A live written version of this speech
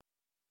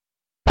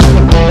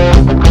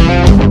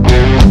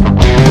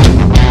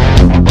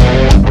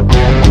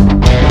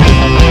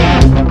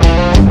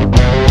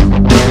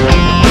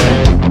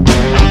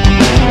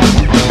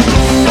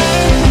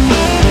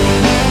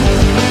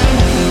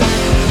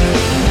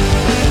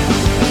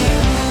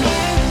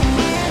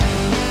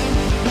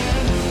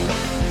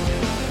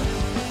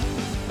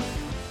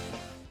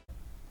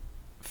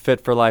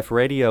Fit for Life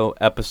Radio,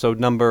 episode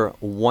number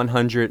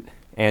 100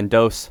 and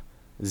dose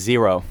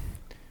 0.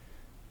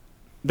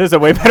 There's a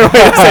way better way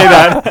to say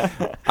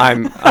that.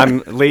 I'm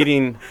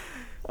leading,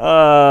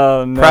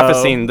 Oh, no.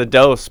 prefacing the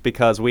dose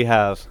because we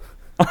have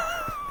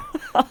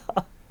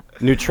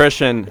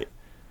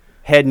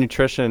head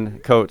nutrition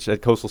coach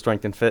at Coastal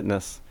Strength and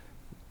Fitness,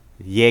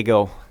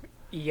 Diego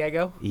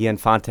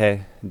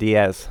Infante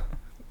Diaz.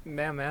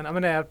 Damn, man. I'm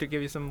going to have to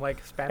give you some,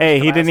 like, Spanish Hey,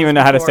 he didn't even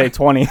know how to say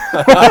 20.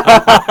 How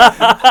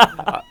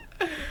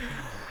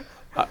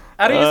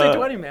do you say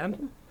 20,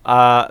 man?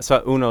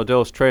 So 1,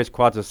 2, 3,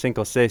 4, 5,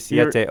 6,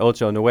 7, 8,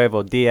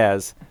 9,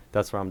 10.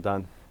 That's where I'm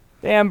done.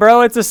 Damn,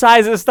 bro, it's the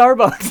size of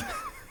Starbucks.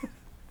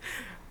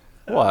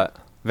 What?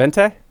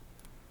 20?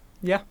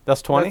 Yeah.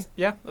 That's 20?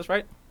 That's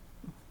right.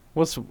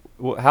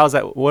 How's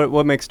that?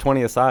 What makes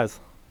 20 a size?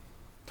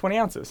 20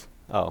 ounces.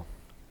 Oh.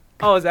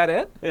 Oh, is that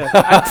it? Yeah.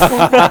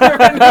 I never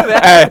knew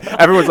that. Hey,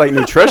 everyone's like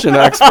nutrition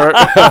expert.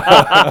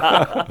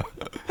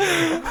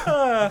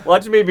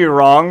 Watch me be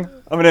wrong.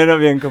 I'm going to end up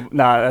being...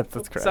 Nah,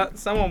 that's correct.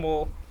 Someone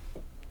will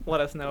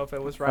let us know if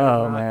it was right or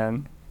Oh, not.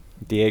 man.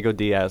 Diego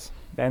Diaz,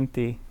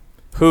 20.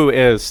 who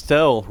is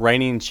still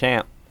reigning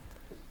champ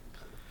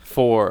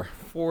for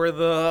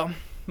the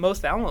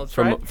most downloads,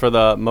 right? for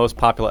the most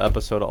popular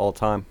episode of all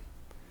time.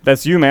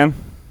 That's you, man.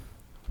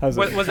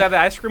 Was that the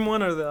ice cream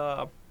one or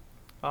the...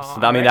 So,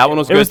 I mean, that one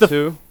was It good was the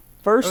too.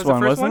 First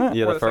one, wasn't it?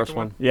 Yeah, Or the first second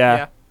one.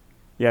 Yeah.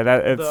 Yeah,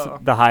 that it's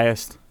the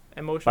highest.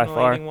 Emotional By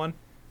far. eating one.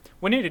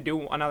 We need to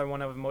do another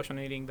one of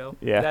emotional eating, though.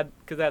 Yeah.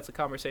 Because that's a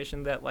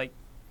conversation that, like...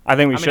 I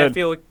think we should. I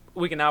feel like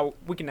we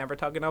can never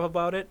talk enough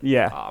about it.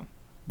 Yeah.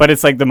 But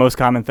it's like the most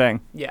common thing.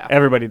 Yeah.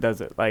 Everybody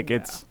does it. Like, Yeah.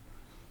 it's...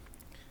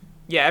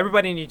 Yeah,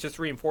 everybody needs just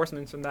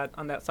reinforcements on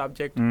that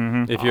subject.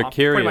 Mm-hmm. If you're pretty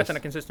curious, much on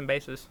a consistent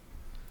basis.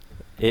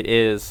 it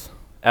is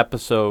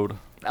episode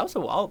That was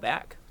a while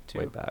back, too.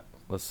 way back.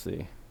 Let's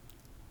see.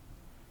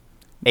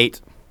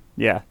 8.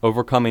 Yeah.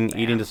 Overcoming Damn.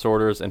 eating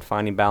disorders and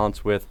finding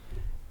balance with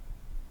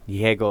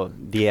Diego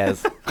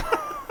Diaz.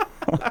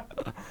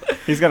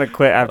 He's going to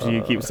quit after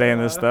you keep saying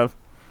this stuff.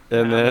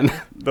 And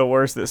then The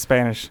worst at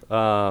Spanish.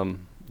 the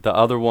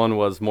other one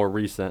was more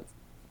recent.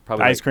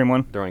 Probably Ice cream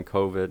one. during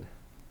COVID.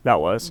 That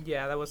was.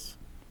 Yeah, that was...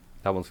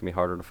 That one's going to be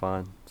harder to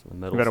find. It's in the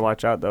middle. You better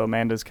watch out, though.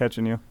 Amanda's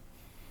catching you.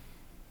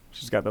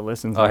 She's got the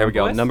listens. Oh, here we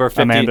go. What? Number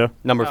 50. Amanda.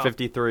 Number Oh.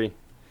 53.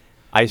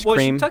 Ice Well,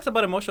 cream. she talks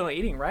about emotional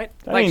eating, right?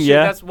 I mean,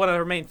 yeah. That's one of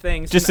her main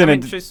things. Just I in a mean,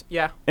 d- she's,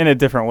 yeah. In a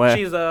different way.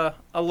 She's a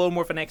little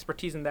more of an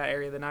expertise in that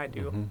area than I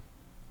do. Mhm.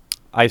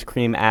 Ice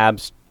cream,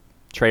 abs,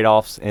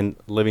 trade-offs, and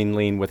living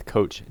lean with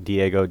Coach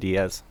Diego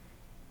Diaz.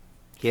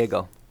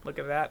 Diego. Look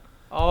at that.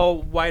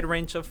 All wide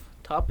range of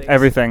topics.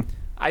 Everything.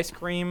 Ice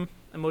cream,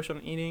 emotional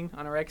eating,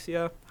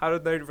 anorexia. How are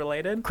they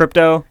related?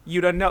 Crypto. You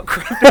don't know.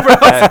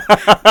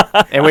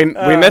 And we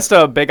missed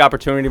a big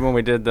opportunity when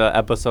we did the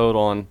episode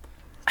on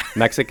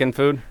Mexican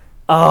food.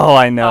 Oh,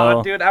 I know.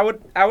 Oh, dude, I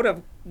would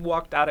have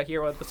walked out of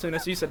here as soon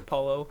as you said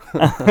polo.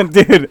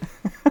 Dude,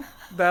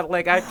 That,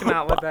 like, I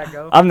cannot let that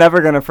go. I'm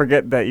never going to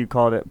forget that you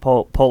called it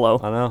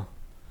polo. I know.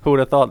 Who would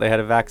have thought they had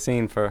a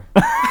vaccine for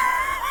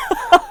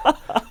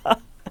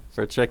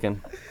for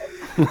chicken?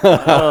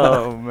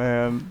 Oh,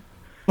 man.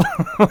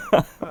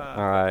 All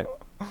right.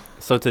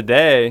 So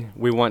today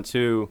we want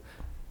to.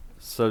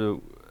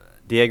 So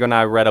Diego and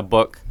I read a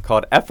book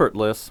called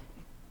Effortless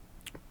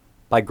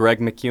by Greg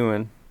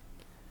McKeown,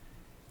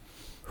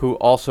 who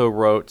also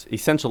wrote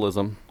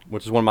Essentialism,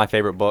 which is one of my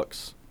favorite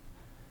books.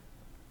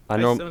 I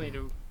still need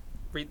to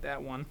read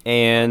that one.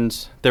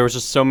 And there was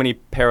just so many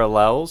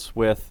parallels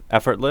with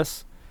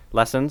Effortless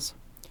lessons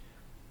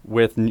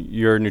with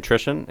your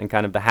nutrition and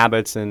kind of the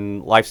habits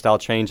and lifestyle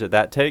change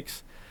that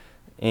takes.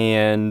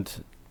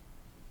 And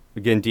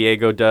again,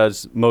 Diego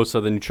does most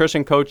of the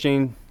nutrition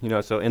coaching,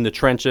 so in the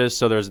trenches.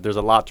 So there's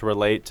a lot to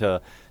relate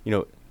to,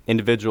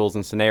 individuals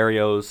and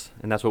scenarios.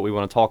 And that's what we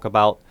want to talk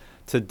about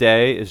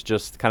today, is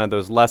just kind of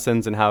those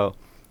lessons and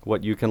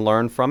what you can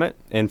learn from it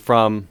and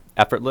from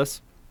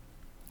Effortless.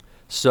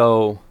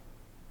 So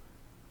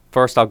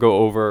first I'll go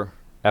over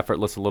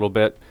Effortless a little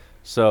bit.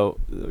 So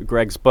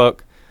Greg's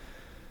book,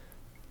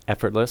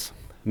 Effortless,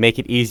 make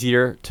it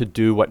easier to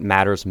do what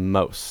matters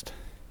most.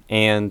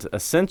 And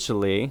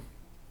essentially,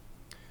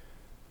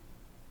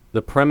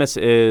 the premise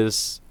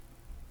is,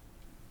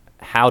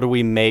 how do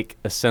we make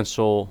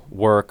essential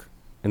work,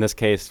 in this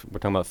case, we're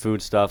talking about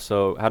food stuff,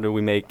 so how do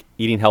we make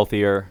eating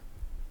healthier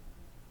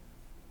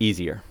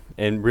easier?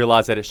 And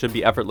realize that it should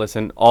be effortless,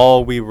 and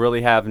all we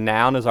really have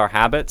now is our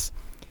habits,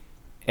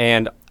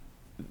 and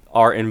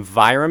our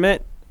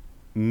environment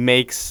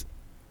makes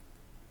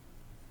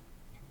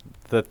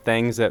the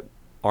things that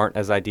aren't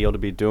as ideal to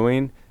be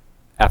doing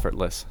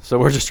effortless. So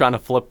we're just trying to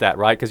flip that,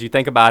 right? Because you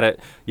think about it,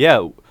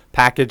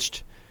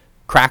 packaged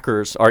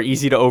crackers are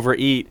easy to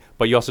overeat,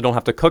 but you also don't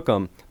have to cook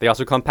them. They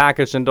also come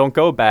packaged and don't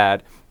go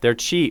bad. They're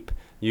cheap.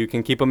 You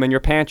can keep them in your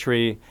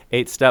pantry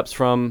 8 steps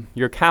from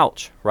your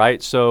couch,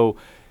 right? So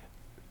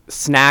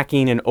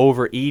snacking and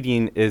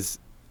overeating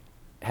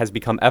has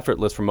become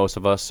effortless for most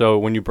of us. So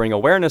when you bring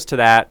awareness to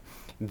that,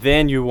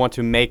 then you want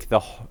to make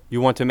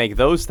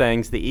those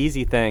things, the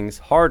easy things,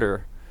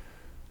 harder,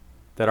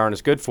 that aren't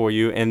as good for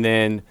you, and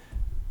then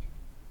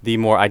the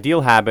more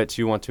ideal habits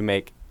you want to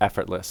make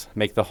effortless,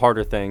 make the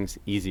harder things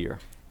easier.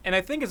 And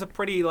I think it's a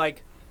pretty,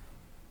 like,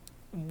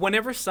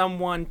 whenever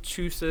someone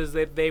chooses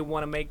that they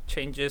want to make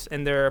changes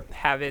in their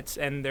habits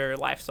and their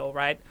lifestyle,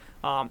 right?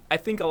 I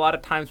think a lot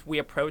of times we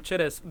approach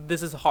it as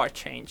this is a hard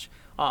change.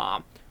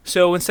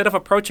 So instead of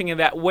approaching it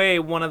that way,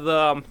 one of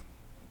the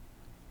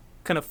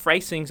kind of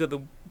phrasings of the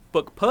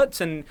book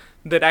puts, and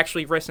that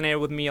actually resonated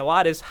with me a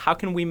lot, is how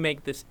can we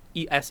make this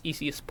as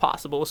easy as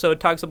possible? So it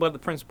talks about the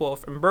principle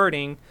of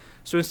inverting.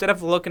 So instead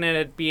of looking at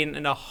it being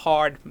in a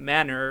hard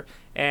manner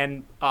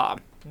and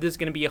this is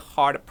going to be a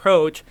hard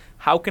approach,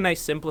 how can I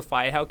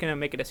simplify it? How can I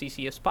make it as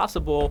easy as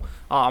possible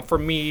for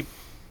me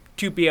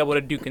to be able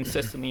to do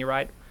consistently,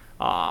 right?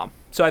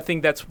 So I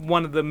think that's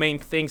one of the main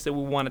things that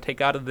we want to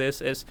take out of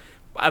this is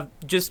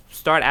just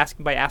start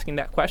asking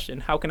that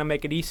question. How can I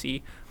make it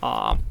easy?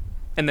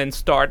 And then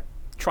start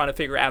trying to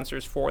figure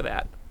answers for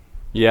that.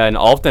 Yeah, and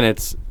often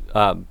it's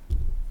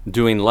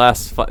doing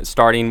less,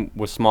 starting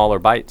with smaller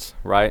bites,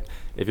 right?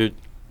 If you're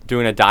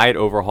doing a diet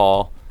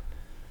overhaul,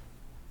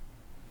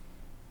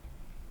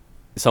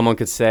 someone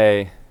could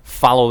say,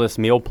 follow this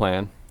meal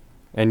plan.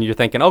 And you're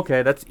thinking,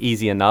 okay, that's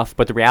easy enough.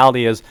 But the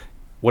reality is,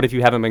 what if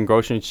you haven't been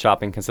grocery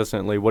shopping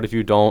consistently? What if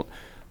you don't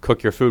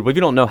cook your food? What if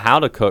you don't know how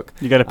to cook?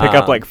 You got to pick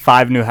up like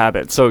 5 new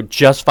habits. So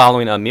just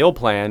following a meal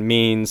plan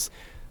means,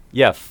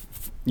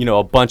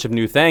 a bunch of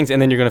new things,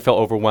 and then you're going to feel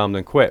overwhelmed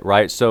and quit,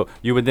 right? So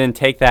you would then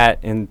take that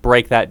and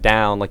break that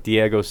down, like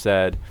Diego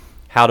said.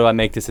 How do I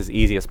make this as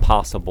easy as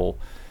possible?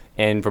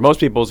 And for most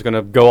people, it's going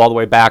to go all the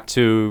way back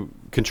to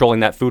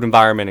controlling that food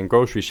environment and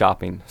grocery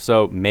shopping.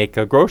 So make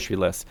a grocery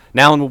list.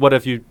 Now, what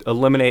if you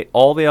eliminate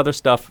all the other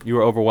stuff you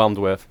were overwhelmed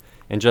with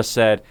and just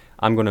said,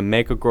 I'm going to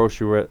make a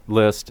grocery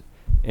list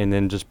and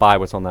then just buy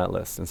what's on that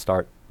list and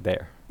start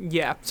there?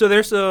 Yeah. So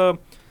there's a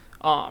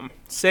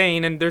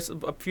saying, and there's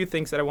a few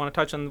things that I want to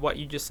touch on what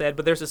you just said,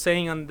 but there's a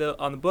saying on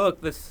the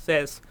book that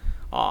says,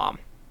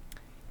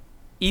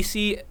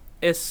 easy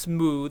is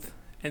smooth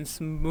and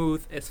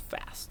smooth is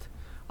fast.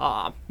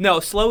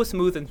 No, slow is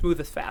smooth and smooth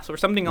is fast, or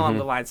something along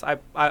the lines.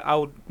 I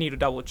would need to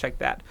double check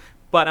that.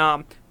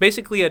 But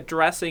basically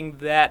addressing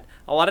that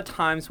a lot of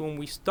times when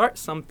we start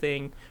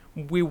something,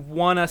 we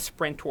want to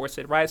sprint towards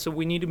it, right? So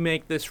we need to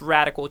make this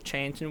radical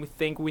change, and we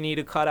think we need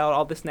to cut out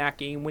all the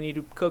snacking. We need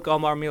to cook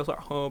all our meals at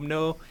home,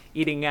 no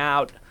eating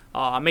out,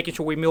 making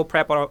sure we meal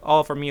prep all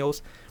of our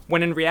meals.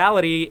 When in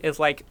reality, it's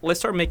like,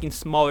 let's start making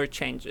smaller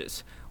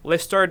changes.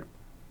 Let's start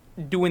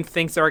doing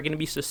things that are going to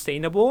be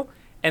sustainable.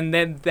 And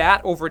then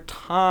that over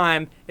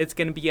time, it's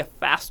going to be a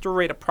faster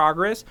rate of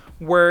progress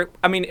where,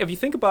 I mean, if you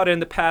think about it in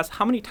the past,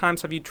 how many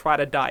times have you tried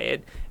a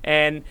diet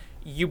and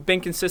you've been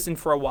consistent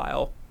for a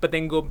while, but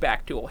then go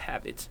back to old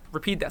habits?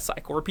 Repeat that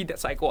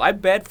cycle. I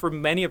bet for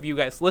many of you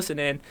guys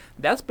listening,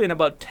 that's been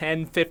about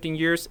 10, 15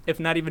 years, if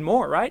not even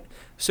more, right?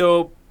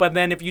 So, but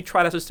then if you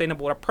try a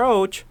sustainable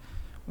approach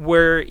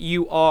where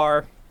you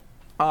are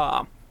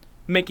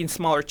making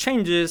smaller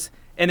changes,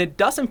 and it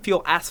doesn't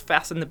feel as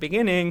fast in the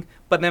beginning,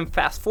 but then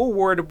fast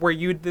forward where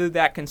you do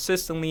that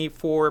consistently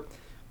for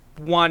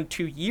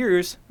 1-2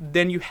 years,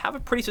 then you have a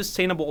pretty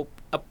sustainable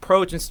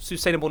approach and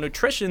sustainable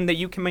nutrition that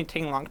you can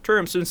maintain long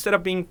term. So instead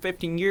of being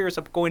 15 years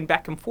of going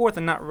back and forth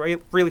and not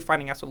really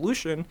finding a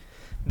solution,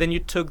 then you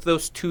took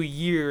those 2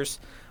 years,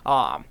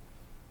 and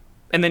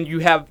then you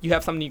have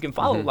something you can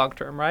follow long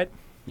term, right?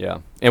 Yeah,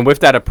 and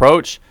with that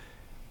approach,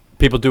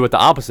 people do it the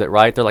opposite,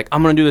 right? They're like,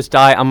 I'm gonna do this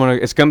diet.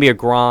 It's gonna be a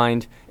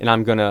grind, and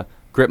I'm gonna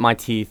grit my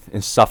teeth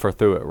and suffer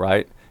through it,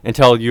 right?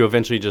 Until you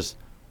eventually just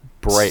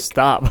break.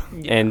 Stop.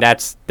 Yeah. And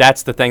that's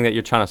the thing that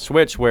you're trying to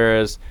switch,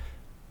 whereas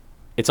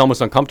it's almost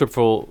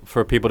uncomfortable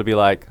for people to be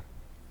like,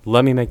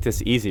 let me make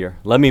this easier.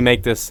 Let me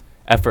make this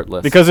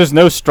effortless. Because there's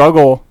no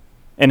struggle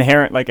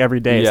inherent like every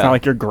day. It's Yeah. not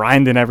like you're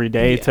grinding every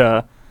day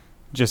to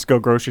just go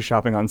grocery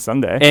shopping on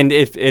Sunday. And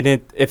if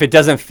it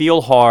doesn't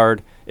feel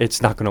hard,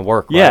 it's not going to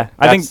work, right? Yeah,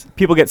 I think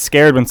people get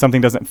scared when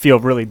something doesn't feel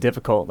really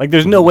difficult. Like,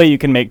 there's no way you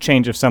can make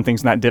change if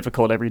something's not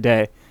difficult every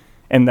day.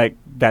 And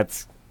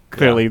that's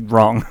clearly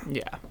wrong.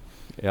 Yeah.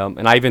 Yeah,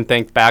 and I even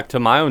think back to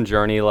my own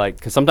journey, like,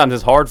 because sometimes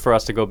it's hard for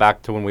us to go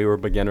back to when we were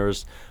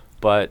beginners.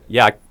 But,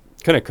 yeah, I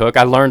couldn't cook.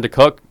 I learned to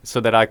cook so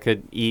that I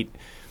could eat,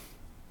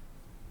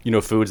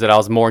 foods that I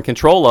was more in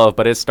control of.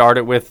 But it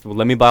started with,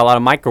 let me buy a lot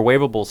of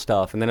microwavable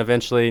stuff. And then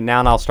eventually,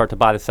 now I'll start to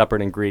buy the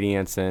separate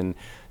ingredients. And,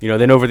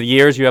 then over the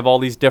years, you have all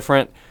these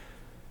different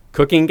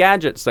cooking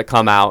gadgets that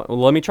come out. Well,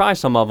 let me try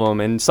some of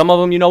them. And some of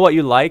them, what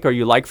you like, or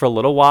you like for a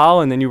little while,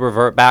 and then you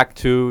revert back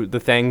to the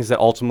things that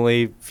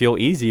ultimately feel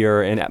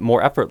easier and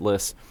more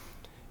effortless.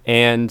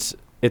 And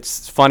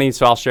it's funny,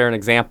 so I'll share an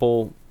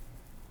example.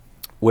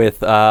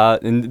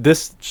 and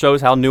this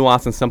shows how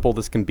nuanced and simple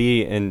this can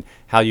be, and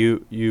how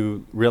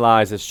you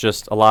realize it's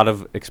just a lot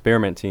of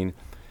experimenting.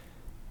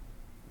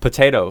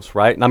 Potatoes,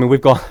 right? And I mean,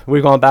 we've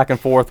gone back and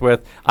forth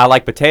with, I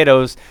like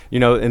potatoes,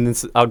 and then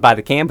I would buy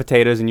the canned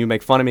potatoes, and you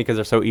make fun of me because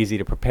they're so easy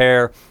to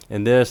prepare,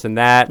 and this and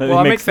that. Well,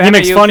 I he makes fun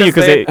of you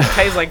because they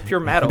taste like pure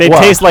metal. They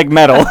taste like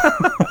metal.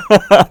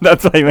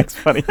 That's why he makes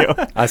fun of you.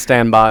 I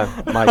stand by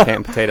my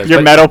canned potatoes.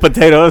 Your metal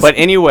potatoes. But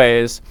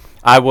anyways,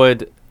 I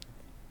would,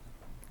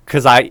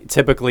 because I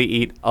typically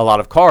eat a lot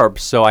of carbs,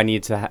 so I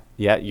need to,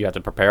 you have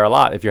to prepare a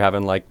lot if you're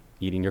having like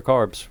eating your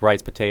carbs,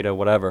 rice, potato,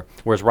 whatever.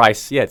 Whereas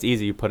rice, it's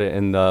easy. You put it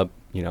in the,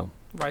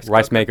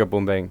 rice maker,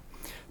 boom, bang.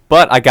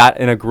 But I got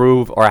in a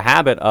groove or a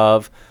habit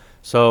of,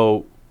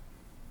 so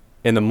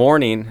in the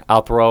morning,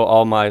 I'll throw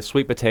all my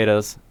sweet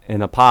potatoes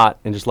in a pot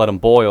and just let them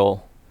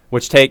boil,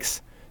 which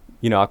takes,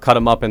 I'll cut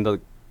them up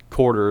into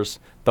quarters,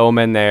 throw them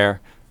in there.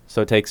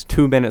 So it takes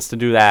 2 minutes to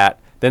do that.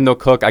 Then they'll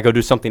cook. I go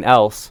do something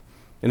else.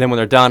 And then when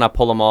they're done, I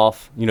pull them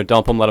off,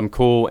 dump them, let them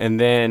cool. And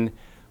then,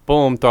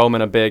 boom, throw them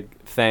in a big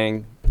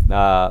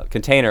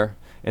container,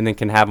 and then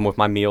can have them with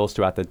my meals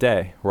throughout the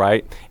day,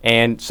 right?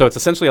 And so it's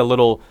essentially a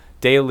little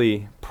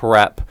daily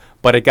prep,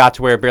 but it got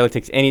to where it barely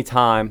takes any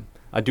time.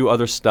 I do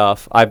other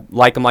stuff. I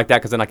like them like that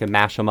because then I can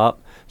mash them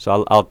up.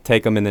 So I'll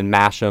take them and then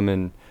mash them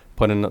and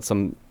put in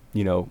some,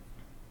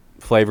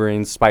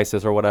 flavorings,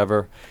 spices or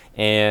whatever,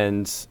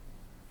 and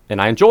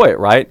I enjoy it,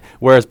 right?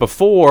 Whereas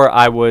before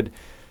I would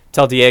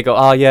tell Diego,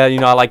 I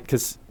like,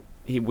 because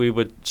we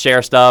would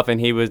share stuff and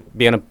he would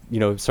be on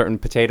a certain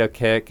potato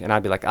kick, and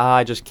I'd be like,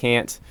 I just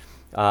can't.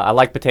 I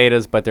like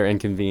potatoes, but they're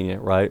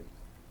inconvenient, right?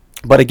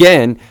 But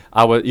again,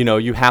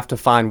 you have to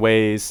find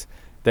ways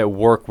that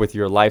work with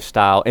your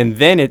lifestyle. And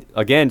then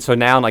so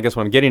now I guess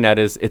what I'm getting at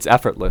is it's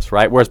effortless,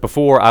 right? Whereas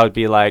before I would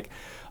be like,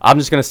 I'm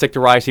just going to stick to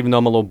rice even though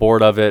I'm a little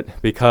bored of it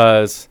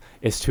because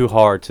it's too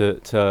hard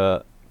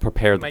to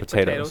prepare the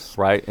potatoes,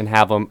 right? And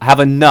have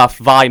enough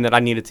volume that I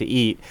needed to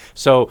eat.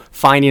 So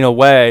finding a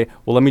way,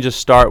 well, let me just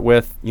start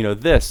with,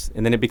 this,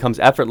 and then it becomes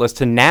effortless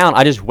to now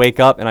I just wake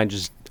up and I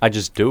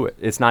just do it.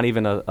 It's not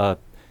even a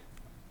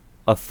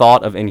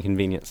thought of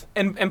inconvenience.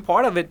 And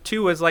part of it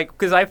too is like,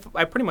 because I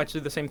pretty much do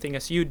the same thing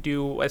as you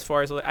do, as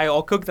far as like,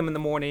 I'll cook them in the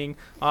morning,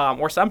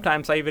 or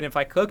sometimes even if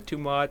I cook too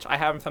much, I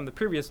have them from the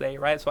previous day,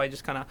 right? So I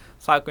just kind of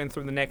cycle in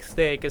through the next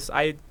day because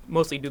I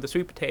mostly do the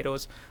sweet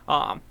potatoes.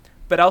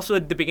 But also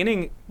at the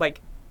beginning,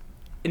 like,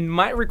 it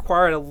might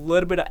require a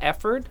little bit of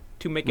effort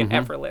to make it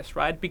effortless,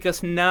 right?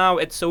 Because now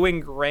it's so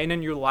ingrained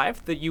in your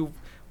life that you've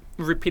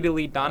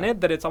repeatedly done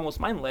it that it's almost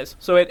mindless.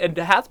 So it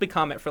has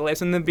become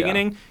effortless. In the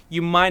beginning,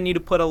 you might need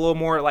to put a little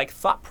more like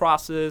thought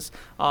process,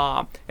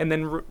 and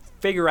then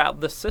figure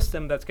out the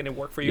system that's going to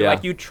work for you.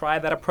 Like you try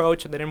that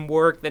approach, it didn't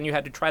work, then you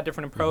had to try a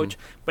different approach.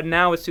 But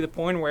now it's to the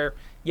point where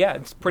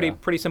it's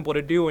pretty simple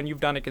to do, and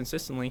you've done it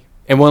consistently.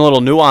 And one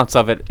little nuance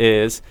of it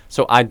is,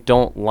 so I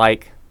don't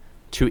like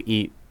to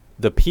eat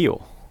the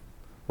peel,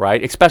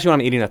 right? Especially when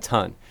I'm eating a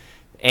ton.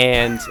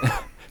 And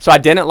so I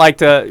didn't like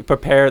to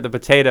prepare the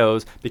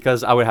potatoes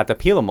because I would have to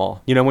peel them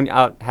all. When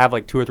I have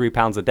like 2 or 3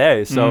 pounds a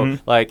day. So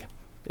like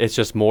it's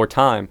just more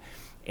time.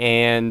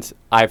 And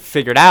I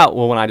figured out,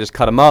 well, when I just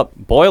cut them up,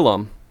 boil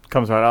them,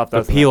 comes right off.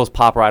 The peels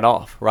pop right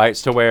off, right?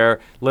 So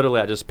where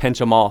literally I just pinch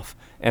them off,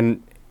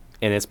 and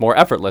it's more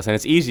effortless and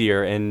it's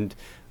easier, and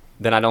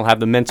then I don't have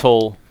the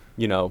mental,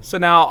 So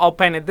now I'll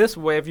paint it this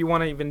way: if you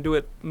want to even do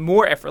it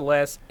more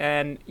effortless,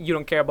 and you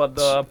don't care about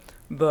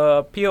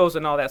the peels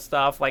and all that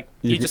stuff, like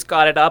you just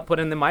got it up, put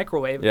it in the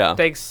microwave. Yeah. It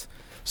takes.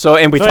 So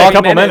and we talked a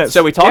couple minutes.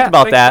 So we talked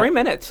about that. 3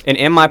 minutes. And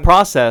in my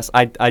process,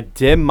 I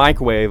did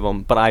microwave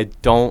them, but I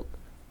don't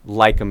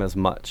like them as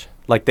much.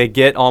 Like they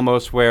get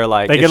almost where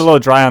like they get a little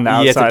dry on the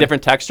outside. Yeah, it's a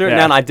different texture. Yeah.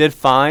 Now, and I did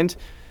find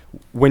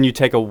when you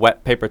take a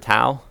wet paper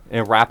towel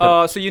and wrap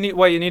it. So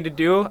what you need to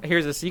do?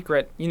 Here's a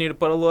secret: you need to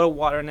put a little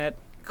water in it,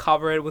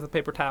 cover it with a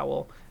paper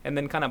towel, and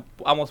then kind of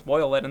almost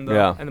boil it in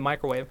the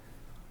microwave.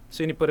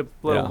 So you need to put a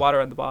little water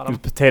at the bottom.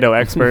 Potato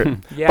expert.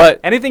 But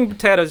anything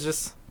potatoes,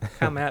 just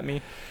come at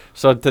me.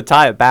 So to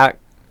tie it back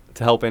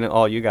to helping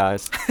all you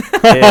guys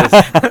is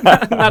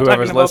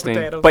whoever's listening.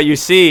 Potatoes. But you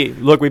see,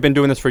 look, we've been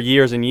doing this for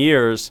years and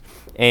years,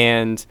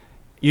 and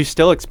you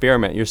still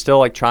experiment. You're still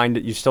like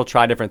you still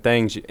try different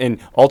things, and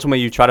ultimately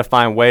you try to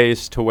find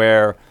ways to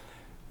where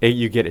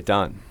you get it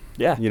done.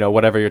 Yeah.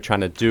 Whatever you're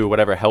trying to do,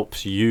 whatever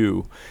helps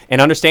you,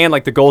 and understand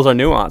like the goals are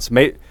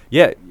nuanced.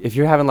 If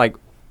you're having like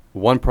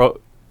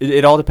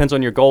it all depends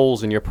on your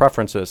goals and your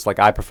preferences. Like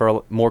I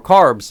prefer more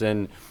carbs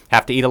and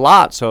have to eat a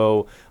lot,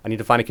 so I need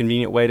to find a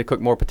convenient way to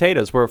cook more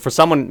potatoes. Where for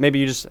someone, maybe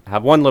you just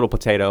have one little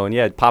potato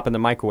and pop in the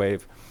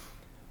microwave.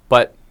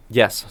 But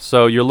yes,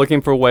 so you're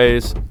looking for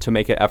ways to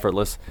make it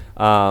effortless.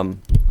 I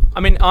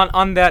mean,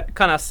 on that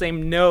kind of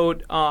same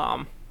note,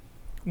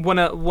 one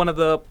of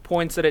the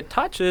points that it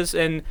touches,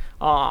 and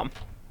kind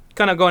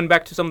of going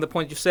back to some of the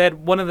points you said,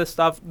 one of the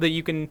stuff that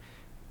you can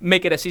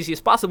make it as easy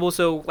as possible.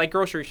 So like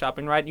grocery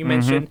shopping, right? You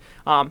mentioned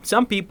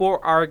some people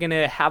are going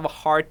to have a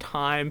hard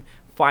time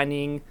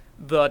finding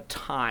the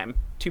time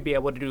to be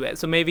able to do it.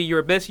 So maybe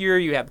you're busier,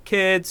 you have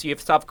kids, you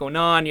have stuff going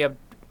on, you have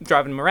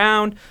driving them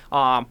around,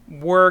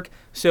 work.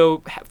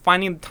 So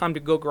finding the time to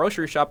go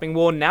grocery shopping,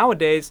 well,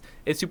 nowadays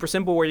it's super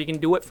simple where you can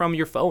do it from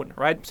your phone,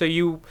 right? So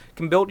you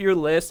can build your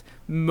list.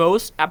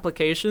 Most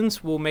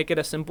applications will make it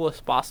as simple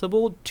as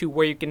possible to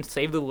where you can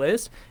save the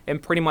list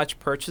and pretty much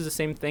purchase the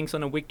same things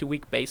on a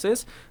week-to-week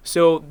basis.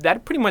 So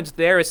that pretty much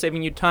there is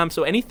saving you time.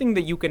 So anything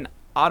that you can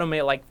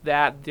automate like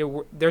that,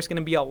 there's going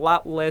to be a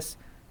lot less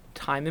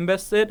time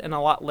invested and a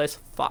lot less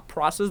thought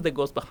process that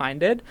goes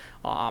behind it.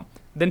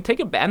 Then take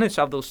advantage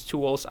of those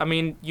tools. I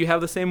mean, you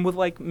have the same with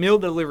like meal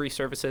delivery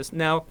services.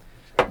 Now,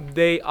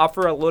 they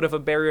offer a lot of a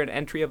barrier to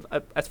entry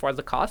as far as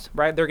the cost,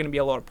 right? They're going to be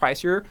a lot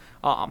pricier.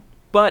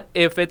 But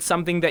if it's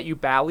something that you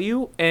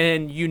value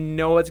and you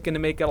know it's going to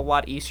make it a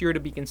lot easier to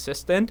be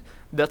consistent,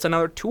 that's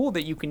another tool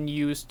that you can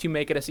use to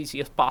make it as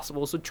easy as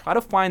possible. So try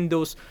to find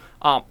those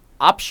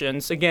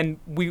options. Again,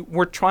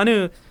 we're trying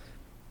to,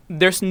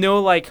 there's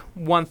no like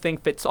one thing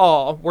fits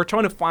all. We're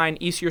trying to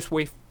find easiest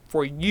way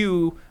for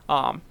you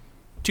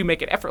to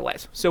make it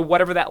effortless. So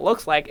whatever that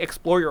looks like,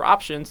 explore your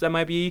options. That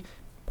might be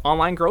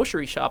online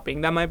grocery shopping.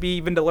 That might be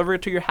even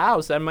delivered to your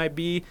house. That might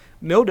be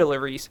meal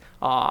deliveries.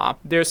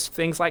 There's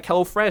things like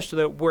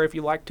HelloFresh where if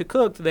you like to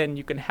cook, then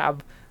you can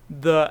have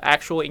the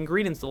actual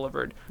ingredients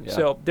delivered. Yeah.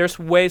 So there's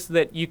ways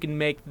that you can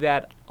make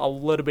that a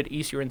little bit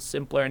easier and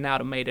simpler and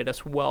automated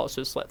as well.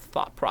 So it's like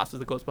thought process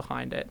that goes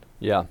behind it.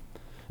 Yeah.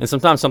 And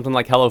sometimes something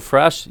like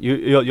HelloFresh,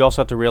 you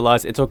also have to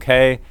realize it's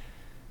okay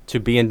to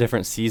be in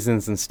different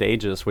seasons and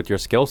stages with your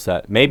skill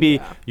set.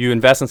 Maybe you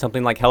invest in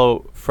something like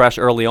HelloFresh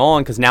early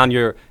on because now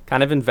you're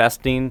kind of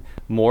investing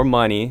more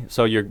money,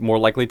 so you're more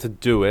likely to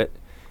do it.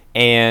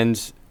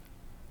 And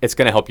it's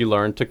going to help you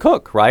learn to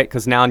cook, right?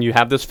 Because now you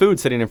have this food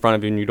sitting in front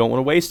of you and you don't want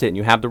to waste it, and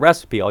you have the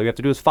recipe. All you have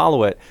to do is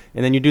follow it.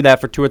 And then you do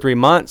that for 2 or 3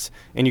 months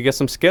and you get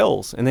some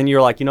skills. And then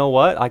you're like, you know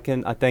what? I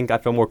think I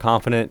feel more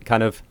confident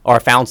or I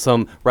found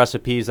some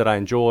recipes that I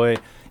enjoy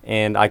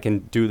and I can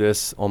do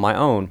this on my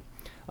own.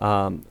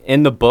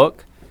 In the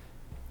book,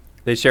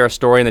 they share a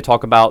story and they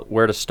talk about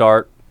where to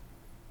start.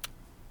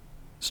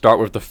 Start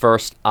with the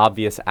first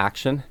obvious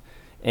action.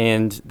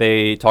 And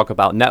they talk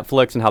about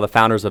Netflix and how the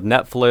founders of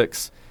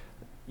Netflix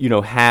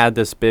had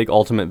this big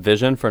ultimate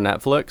vision for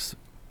Netflix,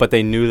 but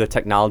they knew the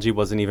technology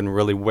wasn't even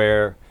really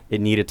where it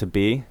needed to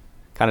be,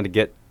 kind of to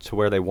get to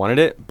where they wanted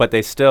it. But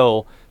they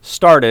still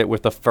started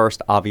with the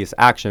first obvious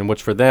action,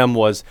 which for them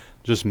was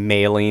just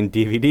mailing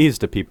DVDs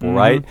to people,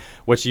 right?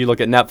 Which you look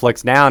at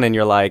Netflix now and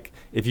you're like,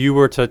 if you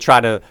were to try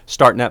to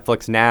start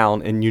Netflix now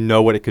and you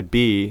know what it could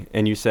be,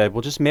 and you said,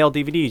 well, just mail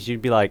DVDs,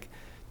 you'd be like,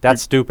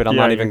 that's stupid. I'm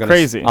not even going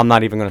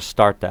to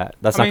start that.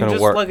 That's not going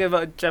to work. I mean, just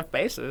look at Jeff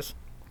Bezos.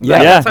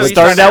 Yeah, we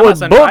started out with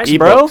books,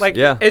 bro. Like,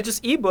 it's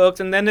just ebooks,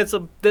 and then it's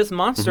this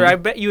monster. I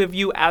bet you if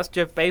you asked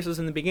Jeff Bezos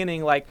in the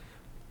beginning, like,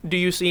 do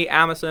you see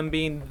Amazon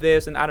being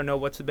this, and I don't know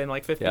what's it been,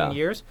 like 15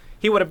 years,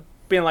 he would have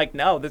been like,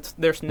 no,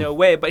 there's no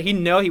way. But he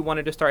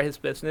wanted to start his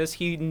business.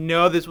 He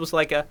this was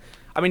like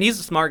he's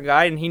a smart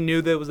guy, and he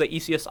knew that it was the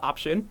easiest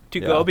option to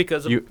go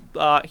because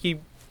he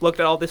looked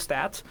at all the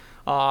stats.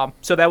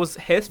 So that was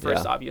his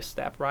first obvious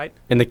step, right?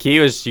 And the key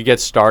is you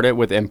get started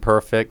with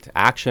imperfect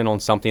action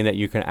on something that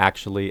you can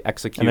actually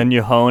execute. And then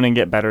you hone and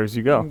get better as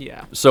you go.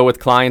 Yeah. So with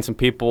clients and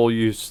people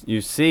you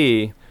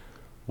see,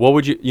 what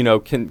would you,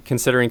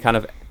 considering kind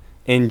of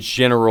in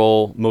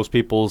general most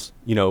people's,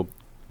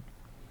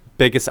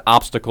 biggest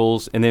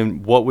obstacles, and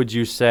then what would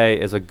you say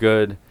is a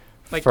good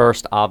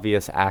first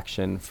obvious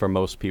action for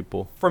most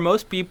people? For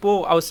most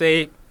people, I would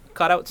say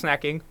cut out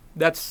snacking.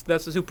 That's a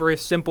super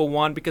simple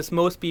one because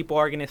most people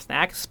are going to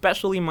snack,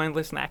 especially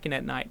mindless snacking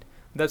at night.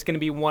 That's going to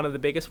be one of the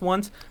biggest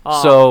ones.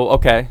 So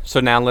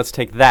now let's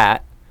take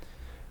that.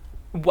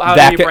 How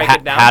do you break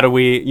it down? How do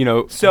we,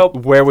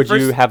 where would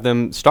you have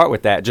them start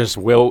with that? Just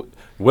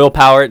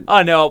willpower?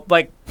 Oh no,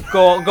 like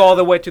go all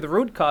the way to the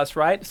root cause,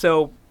 right?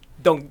 So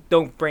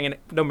don't bring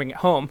it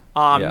home.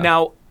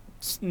 Now,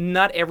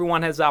 not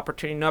everyone has the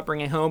opportunity to not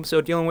bring it home.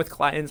 So dealing with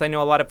clients, I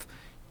know a lot of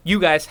you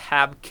guys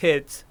have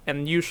kids,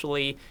 and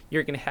usually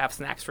you're going to have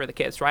snacks for the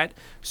kids, right?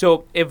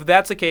 So if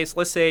that's the case,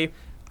 let's say,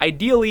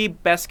 ideally,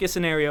 best case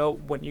scenario,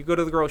 when you go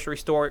to the grocery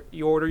store,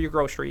 you order your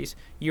groceries,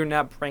 you're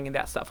not bringing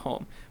that stuff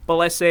home. But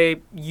let's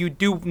say you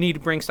do need to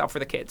bring stuff for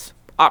the kids.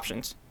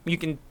 Options. You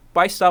can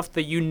buy stuff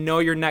that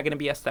you're not going to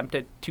be as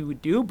tempted to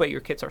do, but your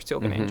kids are still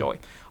going to enjoy.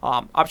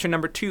 Option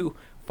number 2,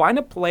 find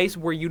a place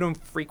where you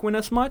don't frequent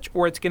as much,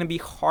 or it's going to be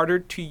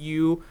harder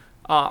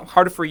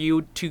for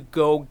you to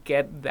go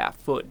get that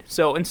food.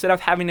 So instead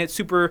of having it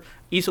super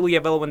easily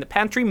available in the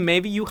pantry,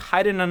 maybe you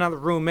hide it in another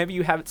room. Maybe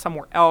you have it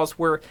somewhere else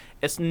where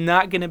it's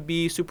not going to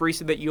be super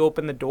easy that you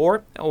open the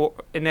door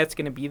and that's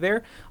going to be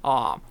there.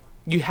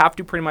 You have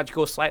to pretty much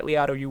go slightly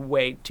out of your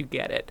way to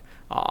get it.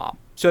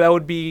 So that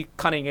would be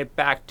cutting it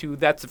back to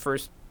that's the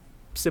first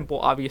simple,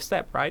 obvious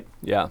step, right?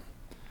 Yeah.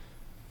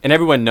 And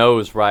everyone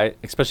knows, right,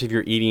 especially if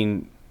you're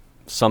eating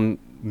some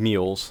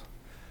meals,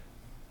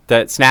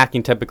 that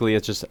snacking typically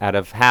is just out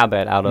of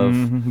habit, out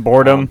of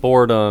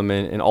boredom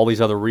and all these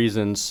other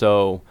reasons.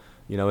 So,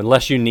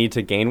 unless you need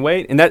to gain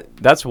weight, and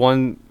that's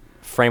one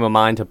frame of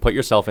mind to put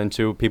yourself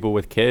into, people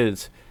with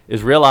kids,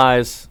 is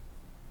realize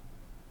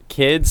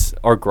kids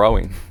are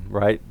growing,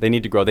 right? They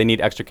need to grow. They need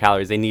extra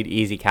calories. They need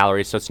easy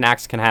calories. So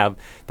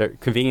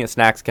convenient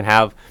snacks can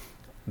have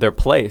their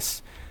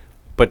place.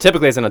 But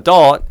typically as an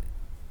adult,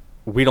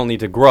 we don't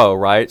need to grow,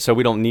 right? So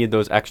we don't need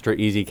those extra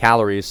easy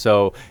calories.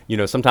 So,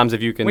 sometimes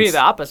if you can... We need the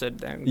opposite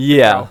then.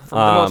 Yeah. For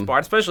the most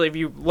part, especially if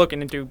you're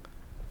looking into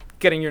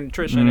getting your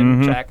nutrition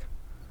in check.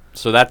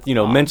 So that,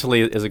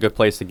 mentally is a good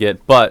place to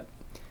get. But,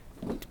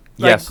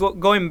 yes.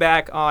 Going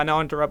back, and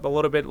I'll interrupt a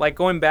little bit,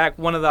 going back,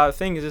 one of the other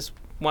things is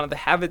one of the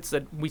habits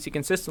that we see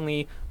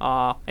consistently,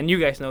 and you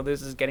guys know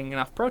this, is getting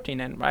enough protein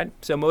in, right?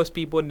 So most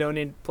people don't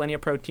need plenty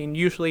of protein.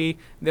 Usually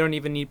they don't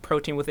even need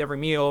protein with every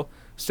meal.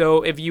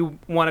 So if you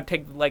want to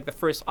take the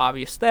first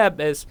obvious step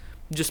is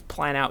just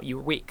plan out your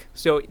week.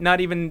 So not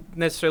even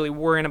necessarily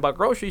worrying about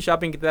grocery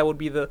shopping, that would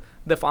be the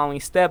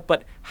following step,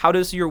 but how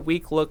does your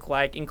week look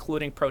like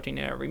including protein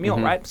in every meal,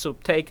 right? So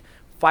take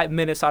 5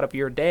 minutes out of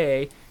your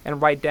day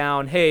and write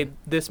down, hey,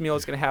 this meal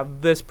is going to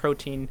have this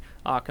protein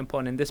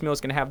component, this meal is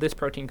going to have this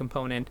protein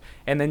component,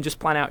 and then just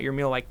plan out your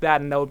meal like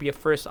that, and that would be a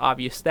first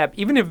obvious step.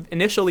 Even if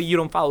initially you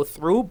don't follow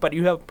through, but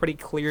you have a pretty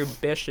clear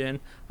vision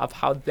of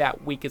how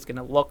that week is going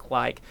to look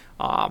like,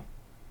 and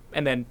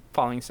then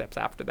following steps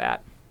after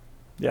that.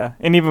 Yeah,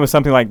 and even with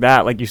something like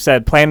that, like you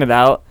said, plan it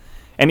out,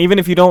 and even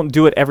if you don't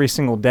do it every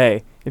single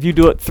day, if you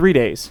do it 3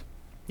 days,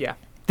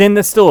 then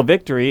that's still a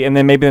victory, and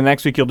then maybe the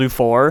next week you'll do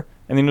 4,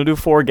 and then you'll do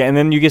 4 again, and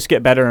then you just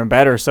get better and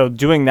better. So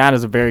doing that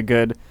is a very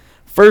good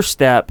first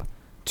step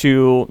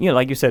to,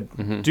 like you said,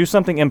 do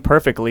something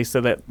imperfectly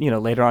so that,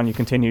 later on you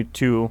continue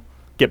to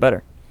get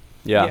better.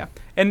 Yeah.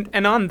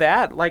 And on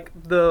that,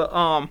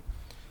 the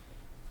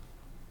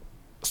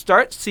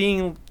start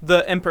seeing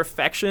the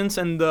imperfections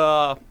and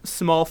the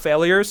small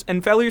failures,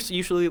 and failures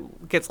usually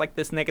gets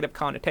this negative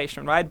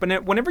connotation, right?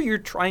 But whenever you're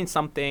trying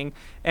something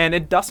and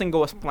it doesn't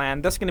go as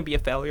planned, that's going to be a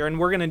failure, and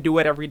we're going to do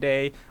it every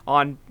day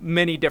on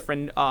many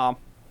different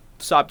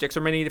subjects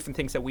or many different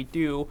things that we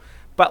do.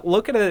 But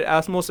look at it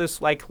as almost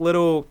as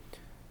little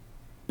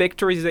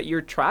victories that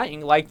you're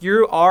trying.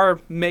 You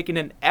are making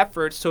an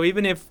effort, so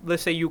even if,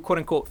 let's say, you quote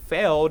unquote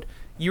failed,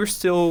 you're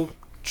still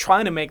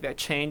trying to make that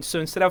change. So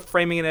instead of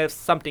framing it as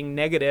something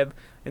negative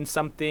and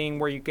something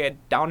where you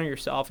get down on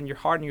yourself and you're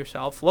hard on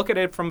yourself, look at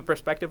it from a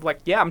perspective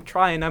I'm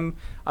trying, I'm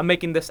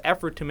making this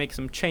effort to make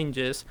some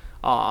changes.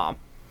 So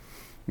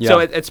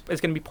it's going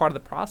to be part of the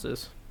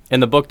process.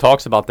 And the book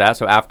talks about that.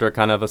 So after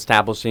kind of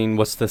establishing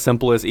what's the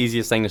simplest,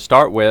 easiest thing to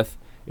start with,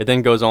 it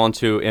then goes on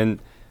to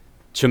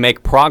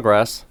make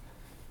progress,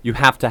 you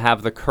have to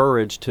have the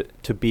courage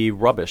to be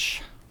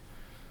rubbish.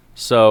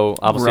 So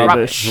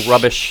obviously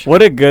rubbish.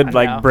 What a good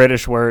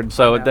British word.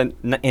 So then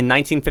in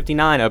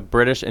 1959, a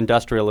British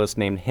industrialist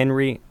named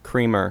Henry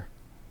Kremer.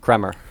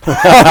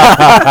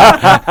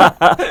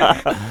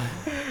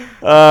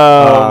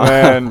 Oh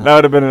man, that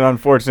would have been an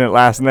unfortunate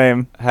last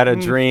name. Had a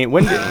dream.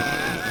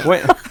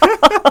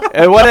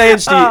 At what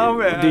age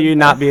do you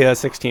not be a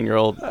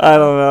 16-year-old? I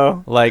don't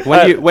know.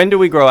 When do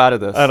we grow out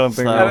of this? I don't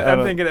think. I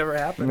don't think it ever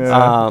happens.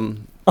 Yeah.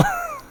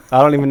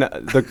 I don't even know.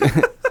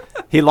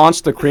 He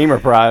launched the Creamer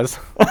Prize.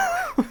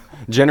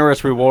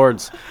 Generous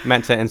rewards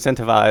meant to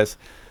incentivize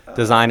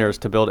designers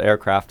to build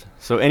aircraft.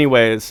 So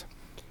anyways,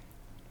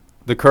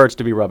 the courage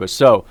to be rubbish.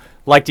 So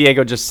like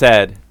Diego just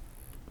said,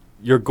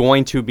 you're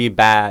going to be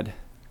bad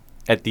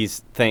at these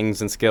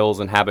things and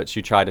skills and habits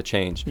you try to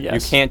change. Yes.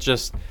 You can't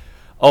just,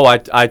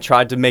 I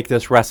tried to make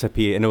this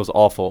recipe and it was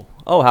awful.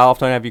 Oh, how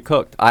often have you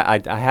cooked? I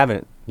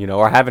haven't,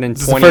 or I haven't in 20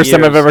 years. This is the first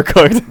time I've ever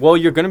cooked. Well,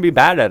 you're going to be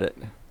bad at it.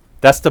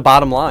 That's the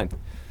bottom line.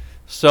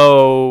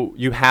 So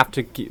you have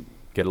to keep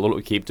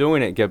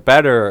doing it, get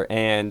better,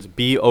 and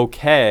be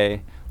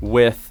okay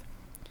with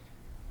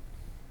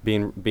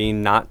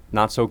being not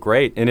so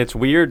great. And it's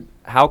weird.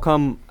 How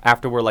come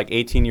after we're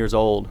 18 years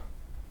old,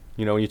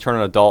 when you turn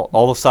an adult,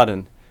 all of a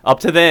sudden, up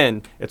to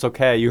then, it's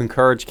okay. You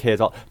encourage kids.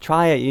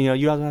 Try it. You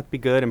don't have to be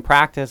good and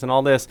practice and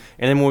all this.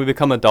 And then when we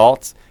become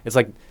adults, it's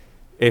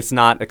it's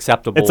not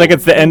acceptable. It's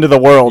it's the end of the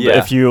world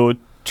if you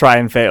try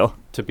and fail.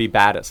 To be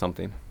bad at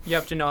something. You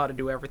have to know how to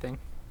do everything.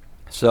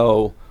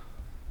 So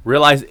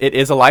realize it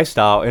is a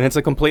lifestyle, and it's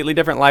a completely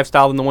different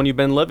lifestyle than the one you've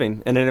been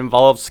living, and it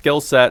involves skill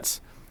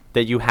sets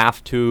that you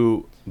have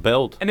to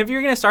build. And if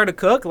you're going to start to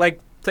cook,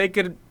 take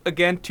it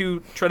again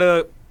to try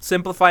to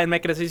simplify and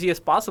make it as easy as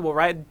possible,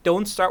 right?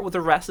 Don't start with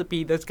a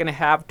recipe that's going to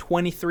have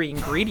 23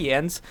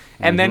 ingredients,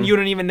 and then you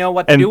don't even know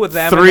what to do with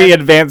them. 3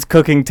 advanced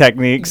cooking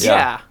techniques.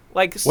 Yeah.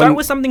 Start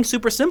with something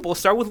super simple.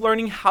 Start with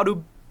learning how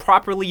to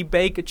properly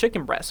bake a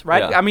chicken breast,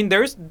 right? Yeah. I mean,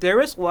 there is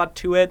a lot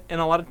to it,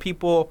 and a lot of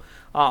people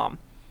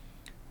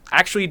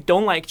actually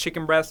don't like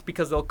chicken breast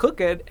because they'll cook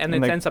it and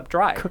it ends up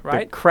dry, cook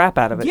right? The crap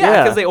out of it.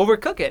 Yeah, because they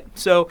overcook it.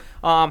 So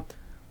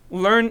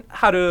learn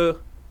how to,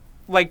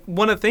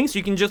 one of the things,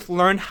 you can just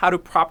learn how to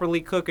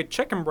properly cook a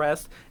chicken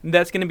breast, and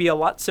that's going to be a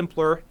lot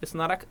simpler. It's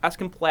not as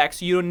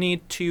complex. You don't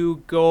need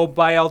to go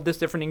buy all these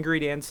different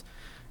ingredients.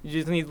 You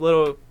just need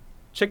little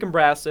chicken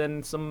breast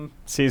and some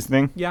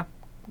seasoning. Yeah,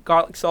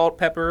 garlic, salt,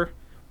 pepper,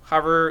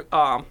 however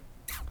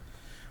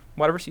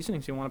whatever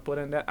seasonings you want to put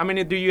in that. I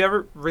mean, do you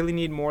ever really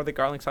need more of the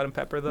garlic, salt, and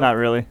pepper though? Not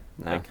really.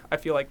 No. Like, I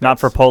feel like Not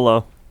for that's-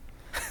 polo.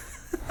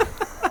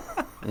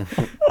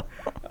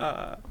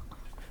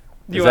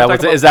 You wanna talk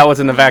about- Is that what's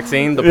in the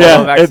vaccine? The Yeah,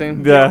 polio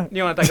vaccine? yeah.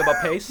 You want to talk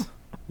about pace?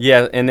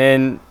 Yeah, and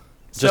then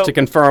just So- to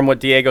confirm what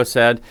Diego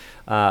said,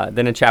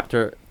 then in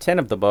chapter 10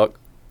 of the book,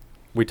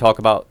 we talk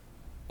about,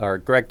 or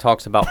Greg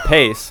talks about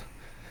pace,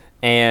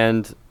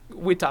 and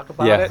We talk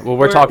about yeah, it. well,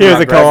 we're talking He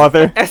was about a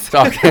Greg.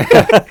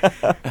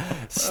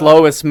 co-author.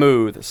 Slow is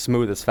smooth,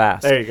 smooth is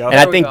fast. There you go. And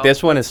There I we think go.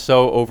 this one is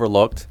so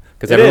overlooked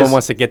because It everyone is.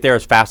 wants to get there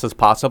as fast as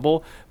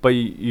possible, but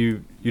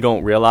you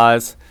don't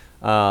realize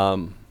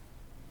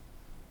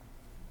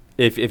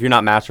if you're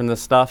not mastering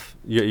this stuff,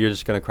 you're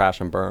just gonna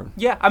crash and burn.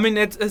 Yeah, I mean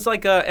it's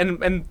like a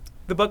and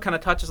the book kind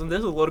of touches on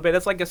this a little bit.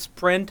 It's like a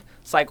sprint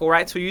cycle,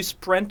 right? So you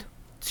sprint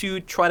to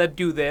try to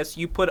do this,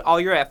 you put all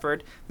your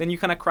effort, then you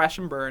kind of crash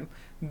and burn.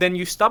 Then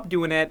you stop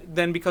doing it.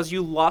 Then because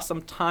you lost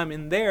some time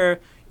in there,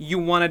 you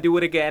want to do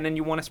it again and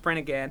you want to sprint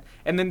again,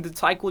 and then the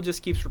cycle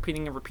just keeps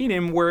repeating and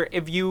repeating. Where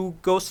if you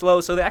go slow,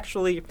 so they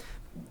actually.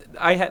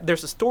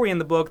 There's a story in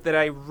the book that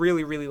I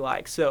really, really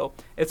like. So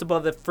it's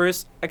about the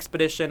first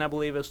expedition, I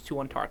believe it was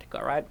to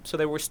Antarctica, right? So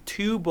there was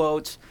 2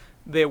 boats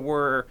that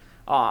were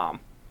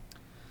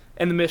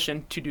in the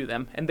mission to do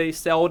them, and they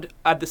sailed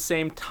at the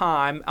same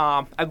time.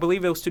 I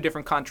believe it was 2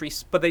 different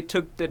countries, but they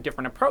took the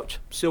different approach.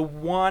 So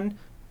one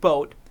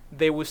boat,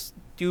 they would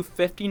do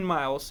 15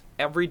 miles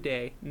every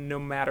day, no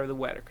matter the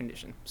weather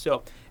condition.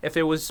 So if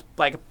it was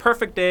like a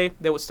perfect day,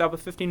 they would stop at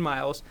 15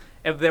 miles.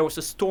 If there was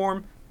a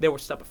storm, they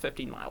would stop at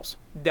 15 miles.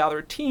 The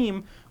other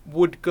team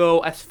would go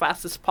as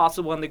fast as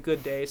possible on the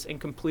good days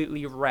and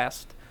completely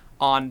rest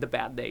on the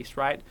bad days,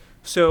 right?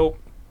 So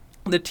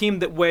the team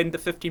that went the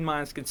 15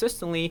 miles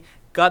consistently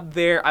got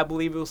there, I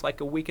believe it was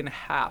like a week and a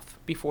half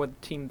before the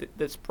team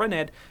that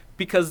sprinted,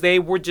 because they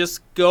would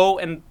just go,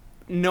 and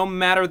no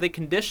matter the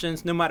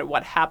conditions, no matter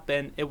what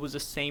happened, it was the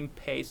same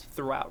pace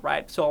throughout,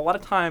 right? So a lot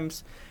of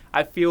times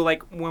I feel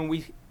like when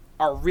we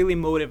are really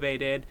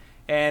motivated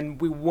and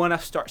we want to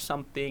start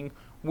something,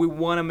 we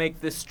want to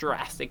make this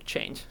drastic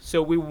change.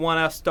 So we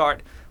want to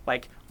start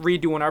like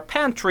redoing our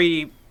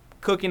pantry,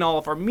 cooking all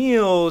of our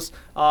meals,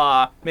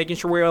 making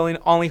sure we're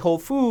only whole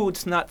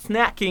foods, not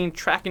snacking,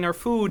 tracking our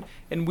food,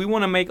 and we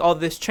want to make all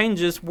these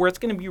changes where it's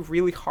going to be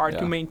really hard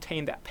to Yeah.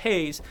 maintain that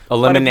pace.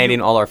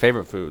 Eliminating all our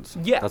favorite foods.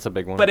 Yeah, That's a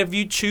big one. But if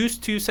you choose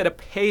to set a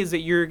pace that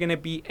you're going to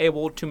be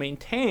able to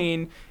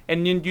maintain,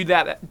 and you do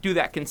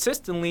that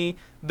consistently,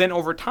 then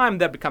over time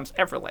that becomes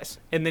effortless,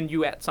 and then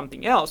you add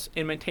something else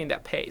and maintain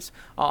that pace.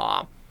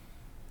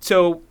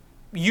 So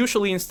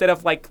usually instead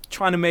of like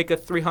trying to make a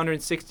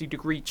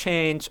 360-degree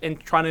change and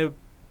trying to,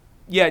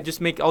 just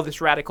make all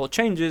these radical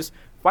changes,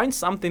 find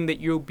something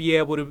that you'll be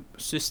able to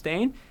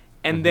sustain,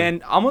 and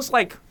then almost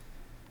like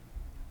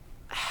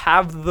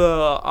have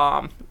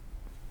the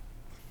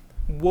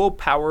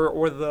willpower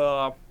or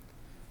the,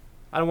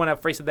 I don't want to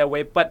phrase it that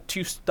way, but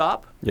to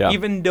stop,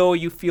 even though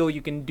you feel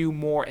you can do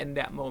more in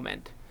that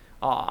moment.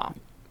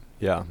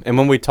 Yeah, and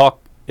when we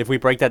talk, if we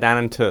break that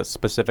down into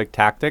specific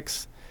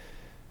tactics,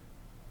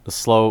 the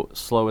slow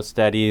is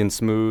steady and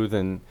smooth,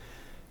 and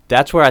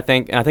that's where I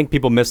think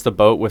people miss the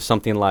boat with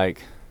something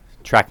like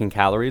tracking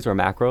calories or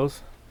macros,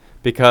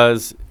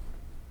 because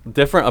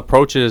different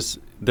approaches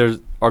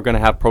are going to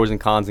have pros and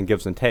cons and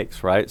gives and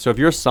takes, right? So if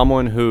you're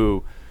someone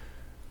who,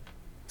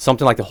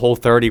 something like the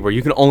Whole30 where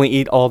you can only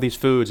eat all these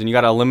foods and you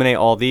got to eliminate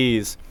all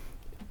these,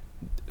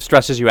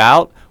 stresses you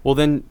out, well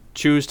then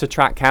choose to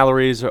track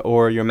calories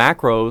or your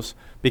macros,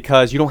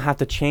 because you don't have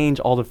to change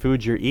all the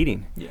foods you're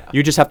eating. Yeah.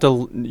 You just have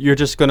to, you're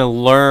just going to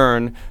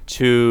learn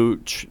to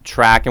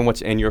track and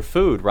what's in your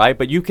food, right?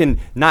 But you can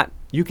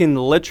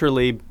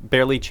literally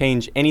barely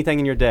change anything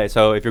in your day.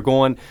 So if you're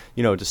going,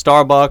 to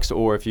Starbucks,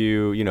 or if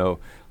you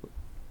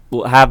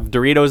have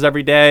Doritos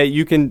every day,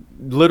 you can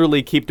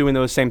literally keep doing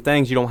those same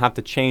things. You don't have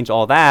to change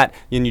all that,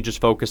 and you just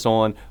focus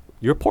on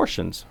your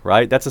portions,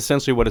 right? That's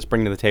essentially what it's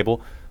bringing to the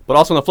table. But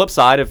also on the flip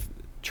side, if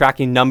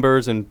tracking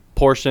numbers and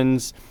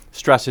portions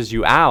stresses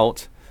you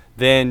out,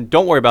 then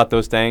don't worry about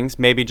those things.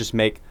 Maybe just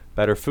make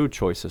better food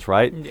choices,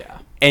 right? Yeah.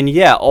 And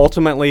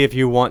ultimately, if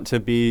you want to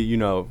be,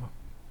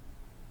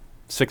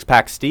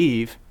 six-pack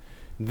Steve,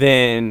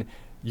 then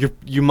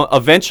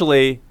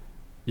eventually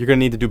you're going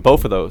to need to do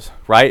both of those,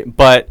 right?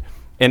 But,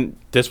 and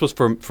this was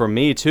for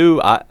me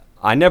too,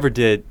 I never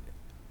did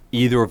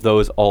either of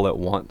those all at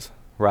once,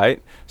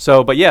 right?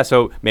 So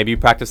maybe you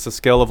practice the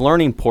skill of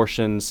learning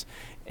portions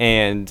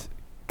and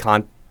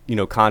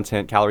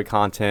content, calorie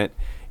content,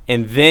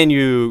 and then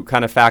you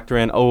kind of factor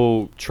in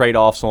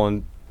trade-offs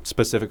on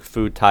specific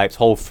food types,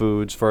 whole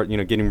foods for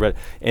getting rid,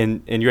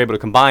 and you're able to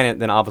combine it.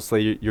 Then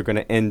obviously you're going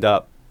to end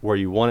up where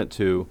you want it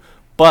to.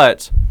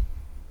 But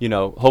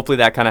hopefully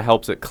that kind of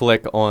helps it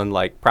click on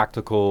like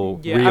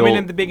practical. Yeah, real I mean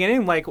in the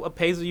beginning, like a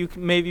pace that you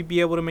can maybe be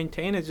able to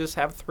maintain is just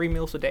have 3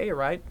 meals a day,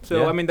 right?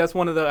 So Yeah. I mean that's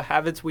one of the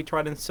habits we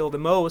try to instill the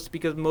most,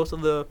 because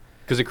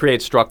because it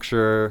creates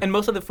structure.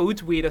 most of the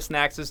foods we eat as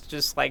snacks is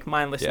just like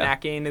mindless Yeah.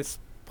 snacking. It's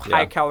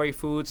high calorie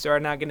foods that are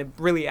not going to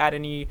really add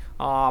any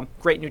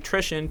great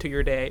nutrition to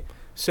your day.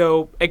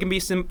 So it can be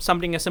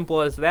something as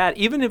simple as that,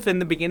 even if in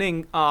the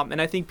beginning,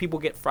 and I think people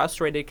get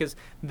frustrated because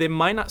they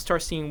might not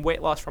start seeing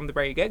weight loss from the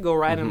very get-go,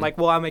 right? And like,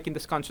 well, I'm making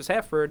this conscious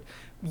effort.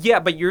 Yeah,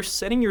 but you're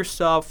setting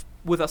yourself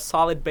with a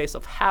solid base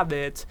of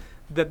habits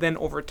that then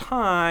over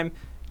time,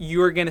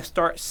 you're going to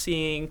start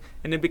seeing,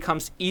 and it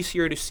becomes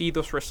easier to see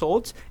those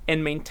results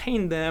and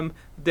maintain them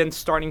than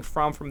starting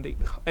hard from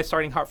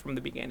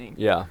the beginning.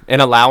 Yeah,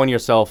 and allowing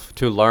yourself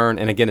to learn,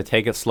 and again, to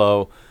take it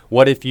slow.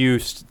 What if you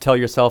tell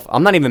yourself,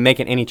 I'm not even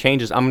making any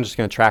changes, I'm just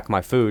going to track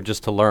my food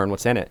just to learn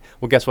what's in it?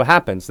 Well, guess what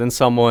happens? Then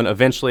someone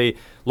eventually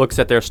looks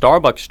at their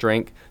Starbucks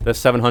drink, the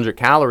 700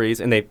 calories,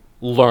 and they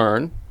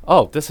learn,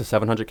 oh, this is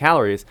 700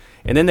 calories.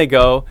 And then they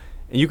go,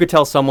 and you could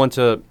tell someone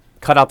to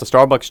cut out the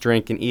Starbucks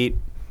drink and eat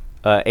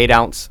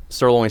 8-ounce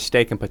sirloin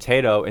steak and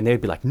potato, and they'd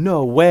be like,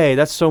 no way,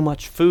 that's so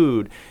much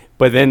food.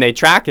 But then they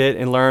track it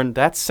and learn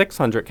that's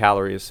 600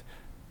 calories.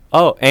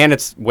 Oh, and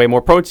it's way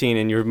more protein,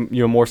 and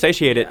you're more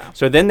satiated. Yeah.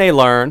 So then they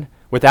learn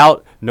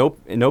without no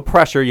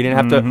pressure. You didn't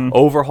have to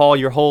overhaul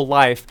your whole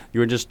life. You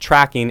were just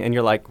tracking, and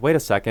you're like, wait a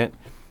second.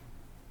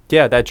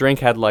 Yeah, that drink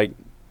had like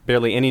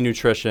barely any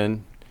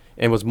nutrition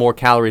and was more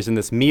calories in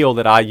this meal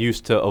that I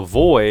used to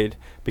avoid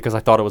because I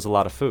thought it was a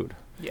lot of food.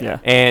 Yeah.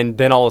 And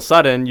then all of a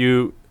sudden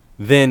you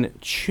then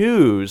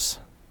choose,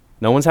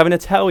 no one's having to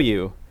tell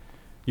you,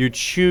 you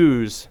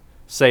choose,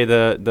 say,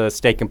 the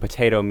steak and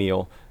potato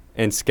meal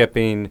and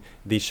skipping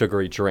the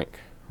sugary drink,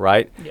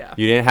 right? Yeah.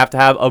 You didn't have to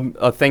have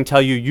a thing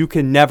tell you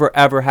can never,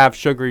 ever have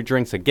sugary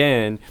drinks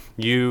again.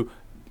 You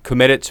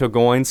committed to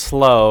going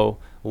slow,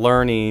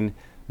 learning,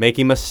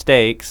 making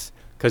mistakes.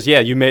 Because,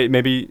 yeah,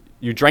 maybe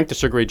you drank the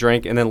sugary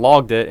drink and then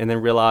logged it and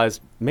then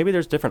realized maybe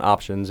there's different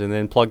options and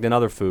then plugged in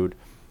other food.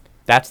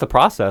 That's the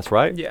process,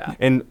 right? Yeah.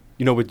 And,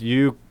 with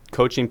you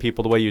coaching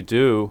people the way you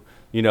do,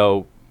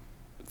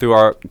 through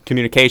our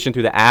communication,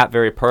 through the app,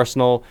 very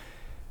personal,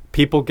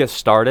 people get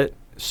started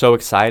so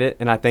excited,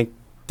 and I think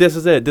this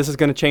is it. This is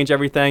going to change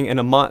everything in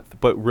a month.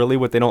 But really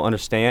what they don't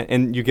understand,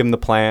 and you give them the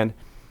plan,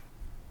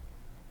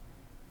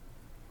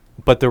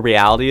 but the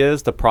reality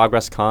is the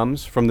progress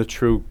comes from the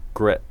true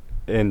grit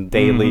and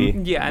daily,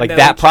 like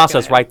that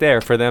process right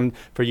there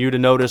for you to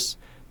notice,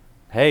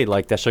 hey,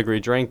 like that sugary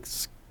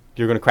drinks,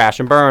 you're going to crash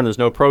and burn. There's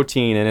no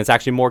protein, and it's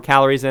actually more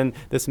calories in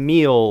this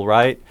meal,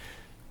 right?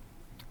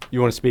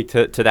 You want to speak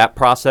to that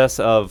process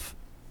of,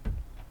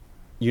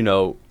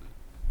 let's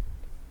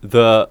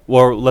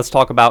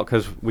talk about,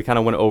 because we kind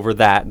of went over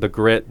that, the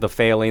grit, the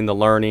failing, the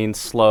learning,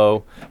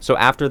 slow. So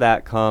after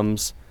that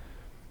comes,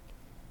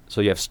 so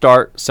you have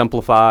start,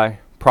 simplify,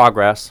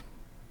 progress,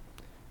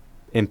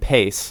 and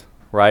pace,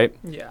 right?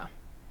 Yeah.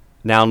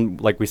 Now,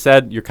 like we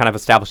said, you're kind of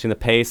establishing the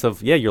pace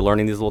of, you're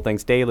learning these little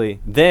things daily.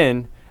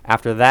 Then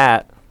after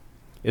that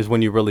is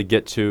when you really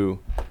get to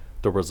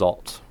the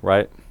results,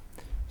 right?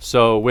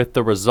 So with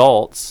the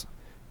results,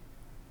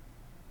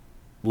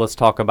 let's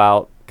talk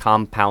about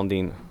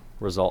compounding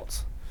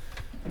results.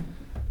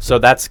 So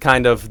that's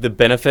kind of the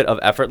benefit of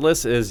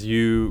Effortless, is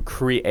you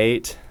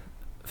create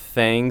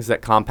things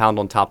that compound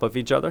on top of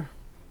each other,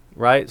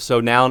 right? So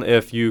now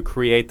if you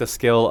create the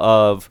skill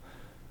of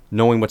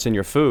knowing what's in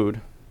your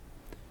food,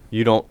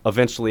 you don't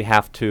eventually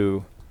have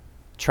to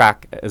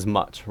track as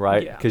much,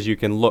 right? Because you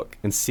can look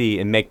and see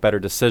and make better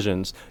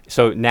decisions.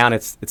 So now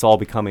it's all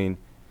becoming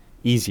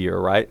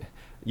easier, right?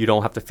 You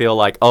don't have to feel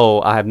like,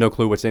 oh, I have no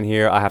clue what's in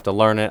here. I have to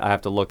learn it. I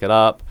have to look it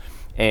up.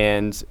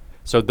 And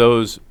so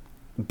those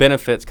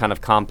benefits kind of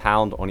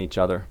compound on each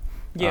other.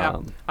 Yeah.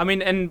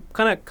 And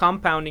kind of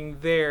compounding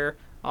there,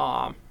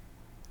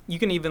 you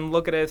can even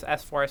look at it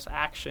as far as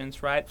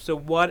actions, right? So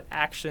what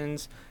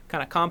actions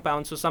kind of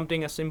compound? So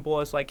something as simple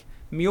as like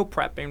meal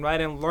prepping,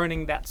 right? And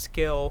learning that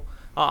skill.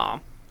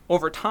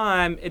 Over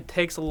time, it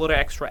takes a little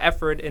extra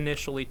effort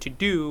initially to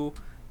do,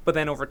 but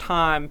then over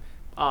time,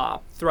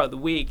 throughout the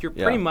week, you're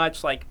pretty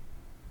much like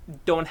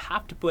don't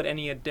have to put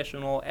any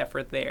additional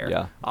effort there.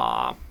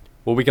 Yeah.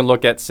 Well, we can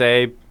look at,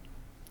 say,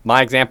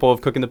 my example of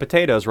cooking the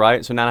potatoes,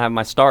 right? So now I have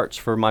my starch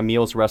for my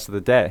meals the rest of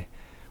the day,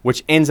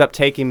 which ends up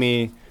taking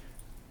me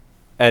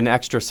an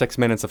extra 6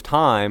 minutes of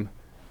time.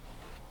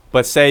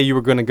 But say you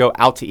were going to go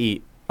out to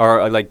eat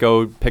or like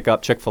go pick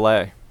up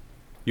Chick-fil-A.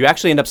 You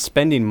actually end up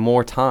spending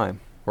more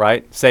time,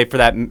 right? Say for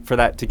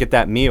that to get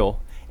that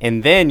meal.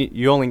 And then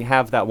you only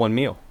have that one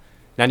meal.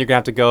 Now you're going to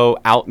have to go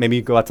out, maybe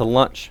you go out to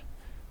lunch,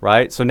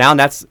 right? So now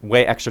that's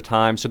way extra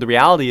time. So the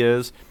reality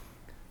is,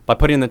 by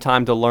putting in the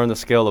time to learn the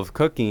skill of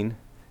cooking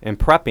and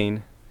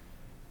prepping,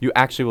 you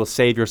actually will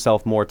save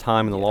yourself more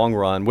time in the long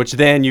run, which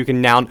then you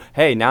can now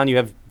you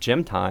have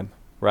gym time,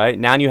 right?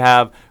 Now you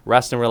have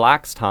rest and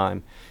relax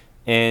time,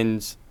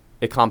 and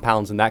it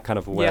compounds in that kind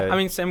of a way.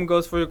 Yeah, same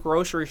goes for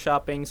grocery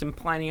shoppings and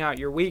planning out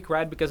your week,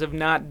 right? Because if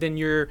not, then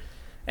you're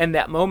in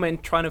that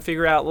moment trying to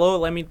figure out,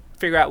 let me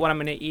figure out what I'm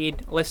going to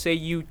eat. Let's say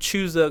you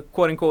choose a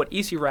quote-unquote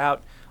easy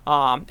route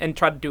and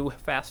try to do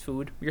fast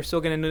food. You're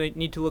still going to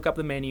need to look up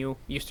the menu.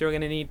 You're still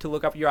going to need to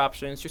look up your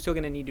options. You're still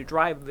going to need to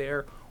drive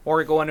there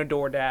or go on a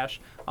DoorDash.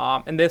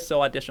 And there's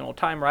still additional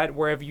time, right?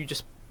 Where if you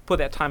just put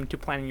that time into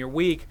planning your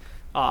week,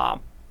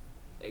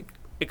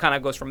 it kind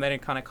of goes from there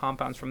and kind of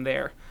compounds from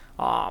there.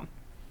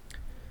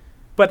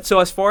 But so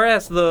as far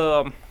as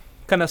the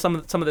kind of some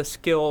of the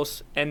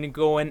skills and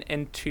going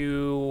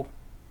into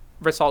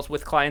results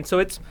with clients, so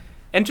it's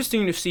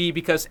interesting to see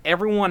because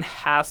everyone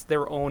has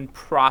their own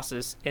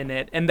process in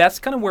it, and that's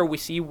kind of where we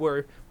see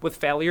where with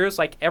failures,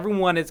 like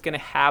everyone is going to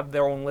have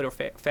their own little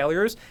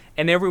failures,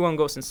 and everyone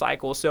goes in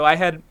cycles. So I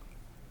had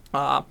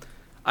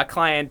a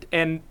client,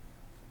 and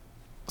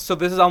so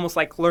this is almost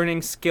like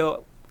learning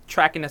skill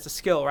tracking as a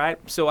skill, right?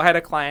 So I had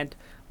a client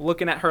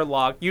looking at her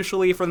log.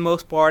 Usually, for the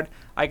most part,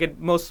 I get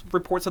most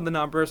reports of the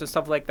numbers and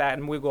stuff like that,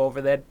 and we go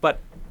over that. But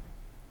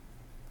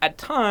at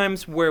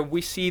times where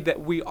we see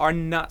that we are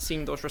not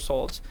seeing those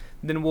results,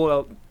 then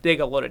we'll dig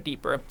a little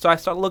deeper. So I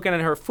start looking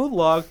at her food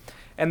log,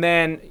 and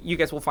then you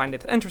guys will find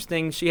it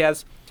interesting. She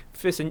has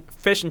fish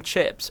and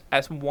chips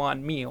as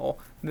one meal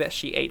that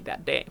she ate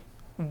that day.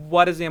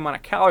 What is the amount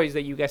of calories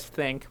that you guys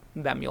think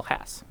that meal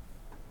has?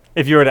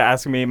 If you were to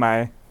ask me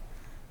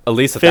At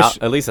least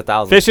at least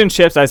 1,000. Fish and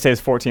chips, I'd say is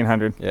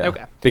 1,400. Yeah.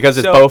 Okay. Because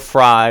it's both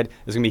fried.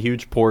 There's gonna be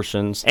huge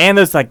portions. And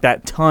there's like a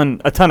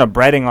ton of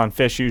breading on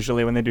fish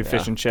usually when they do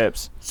fish and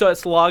chips. So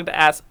it's logged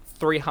as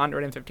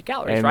 350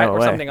 calories, right?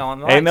 Or something along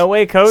the lines. Ain't no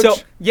way, coach. So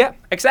yeah,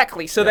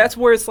 exactly. So that's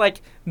where it's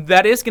like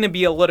that is gonna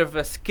be a little of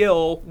a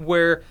skill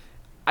where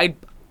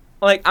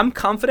I'm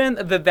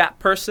confident that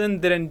person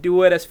didn't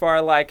do it as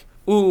far like,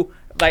 ooh,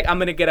 like I'm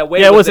gonna get away with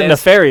this. Yeah, it wasn't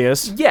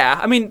nefarious. Yeah,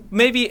 I mean,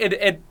 maybe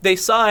they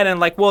saw it and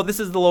like, well, this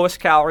is the lowest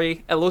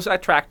calorie. It looks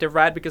attractive,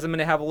 right? Because I'm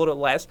gonna have a little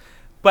less.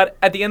 But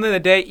at the end of the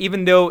day,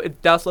 even though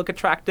it does look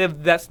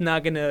attractive, that's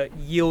not gonna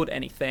yield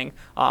anything.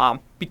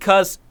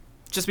 Because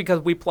just because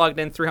we plugged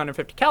in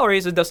 350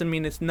 calories, it doesn't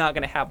mean it's not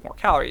gonna have more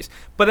calories.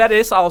 But that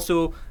is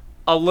also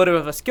a little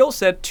of a skill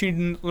set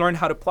to learn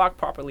how to plug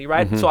properly,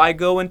 right? Mm-hmm. So I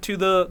go into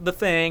the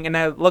thing and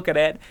I look at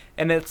it,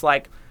 and it's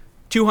like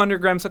 200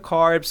 grams of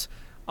carbs,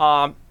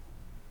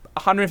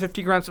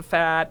 150 grams of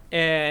fat,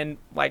 and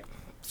like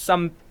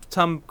some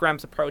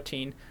grams of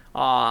protein,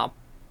 and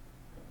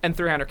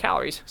 300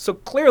 calories. So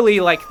clearly,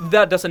 like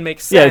that doesn't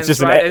make sense. Yeah, it's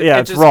just right?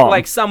 it's just wrong.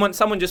 Like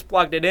someone just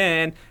plugged it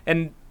in,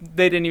 and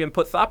they didn't even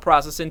put thought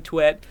process into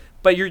it.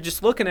 But you're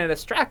just looking at it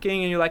as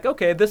tracking, and you're like,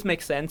 okay, this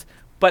makes sense.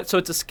 But so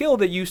it's a skill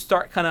that you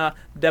start kind of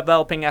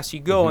developing as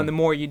you go, and the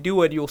more you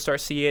do it, you'll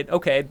start see it.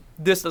 Okay,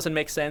 this doesn't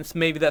make sense.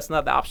 Maybe that's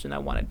not the option I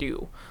want to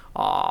do.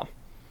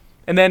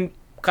 And then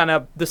kind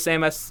of the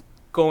same as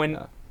going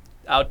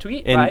out to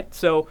eat, right?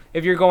 So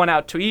if you're going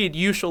out to eat,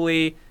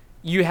 usually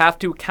you have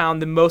to count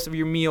that most of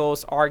your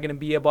meals are going to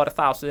be about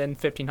 1,000,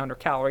 1,500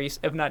 calories,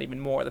 if not even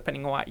more,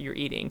 depending on what you're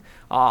eating.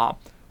 So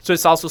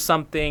it's also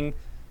something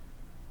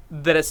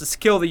that is a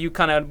skill that you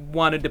kind of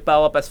want to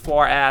develop as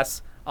far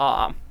as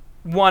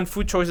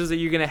food choices that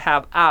you're going to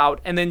have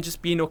out, and then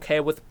just being okay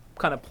with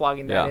kind of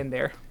plugging that in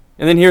there.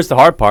 And then here's the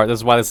hard part. This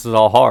is why this is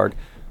all hard.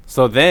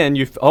 So then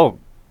you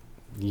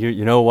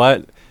know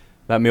what?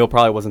 That meal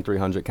probably wasn't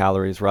 300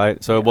 calories,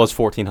 right? So it was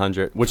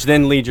 1,400, which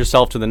then leads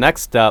yourself to the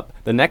next step,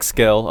 the next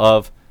skill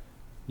of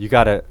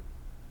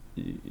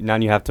now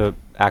you have to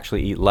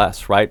actually eat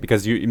less, right?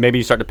 Because maybe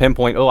you start to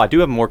pinpoint, I do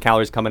have more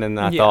calories coming in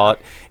than I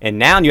thought. And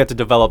now you have to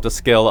develop the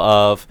skill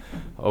of,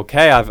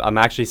 okay, I'm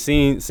actually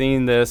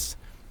seeing this.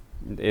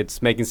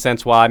 It's making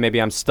sense why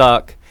maybe I'm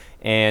stuck.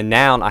 And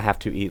now I have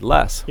to eat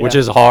less, which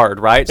is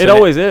hard, right? It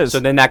always is. So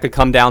then that could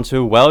come down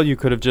to, well, you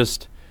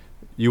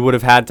would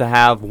have had to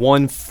have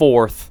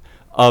 1/4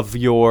 of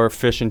your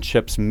fish and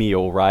chips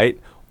meal, right?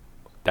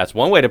 That's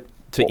one way to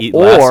eat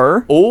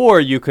less. Or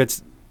you could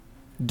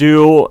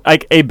do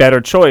like a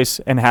better choice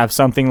and have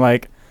something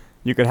like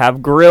you could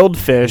have grilled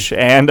fish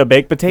and a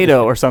baked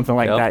potato or something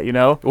like that, you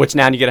know? Which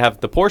now you get to have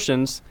the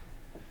portions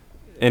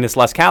and it's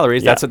less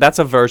calories. Yeah. That's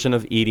a version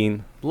of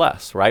eating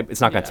less, right? It's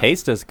not going to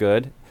taste as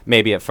good,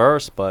 maybe at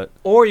first, but...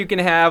 Or you can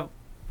have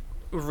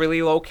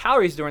really low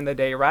calories during the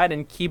day, right?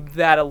 And keep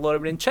that a little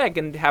bit in check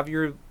and have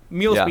your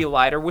meals be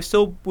lighter. We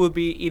still will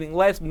be eating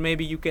less, but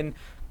maybe you can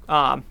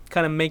kind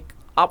of make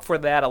up for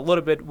that a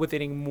little bit with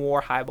eating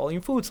more high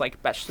volume foods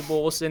like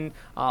vegetables and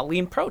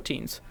lean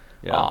proteins.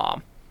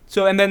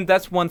 So and then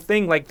that's one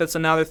thing, like that's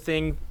another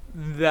thing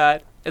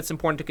that it's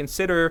important to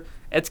consider.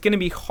 It's going to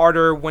be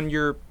harder when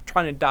you're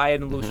trying to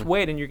diet and lose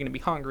weight and you're going to be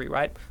hungry,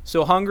 right?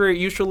 So hunger,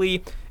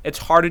 usually it's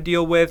hard to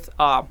deal with.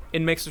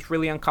 It makes us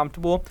really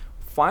uncomfortable.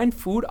 Find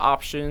food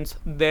options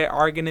that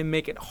are going to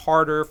make it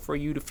harder for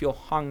you to feel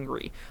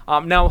hungry.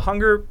 Now,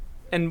 hunger,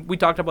 and we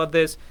talked about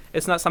this,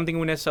 it's not something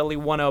we necessarily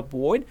want to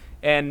avoid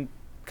and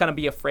kind of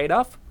be afraid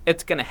of.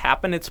 It's going to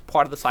happen. It's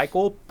part of the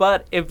cycle.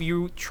 But if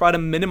you try to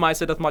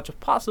minimize it as much as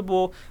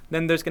possible,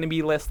 then there's going to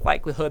be less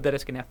likelihood that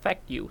it's going to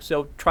affect you.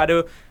 So try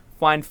to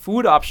find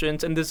food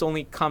options, and this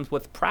only comes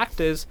with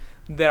practice,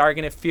 that are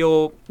going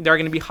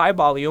to be high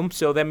volume.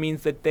 So that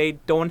means that they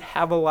don't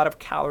have a lot of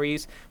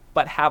calories,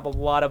 but have a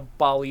lot of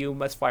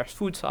volume as far as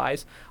food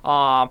size.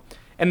 And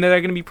they're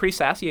going to be pretty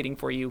satiating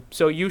for you.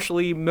 So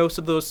usually most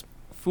of those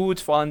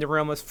foods fall in the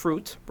realm of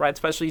fruit, right?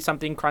 Especially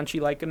something crunchy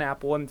like an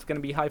apple, and it's going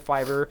to be high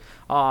fiber.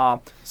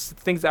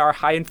 Things that are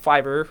high in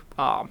fiber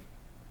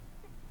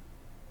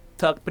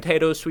tuck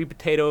potatoes, sweet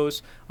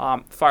potatoes,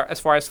 as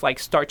far as like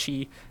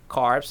starchy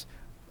carbs.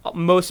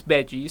 Most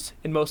veggies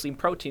and most lean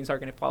proteins are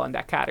going to fall in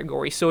that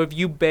category. So if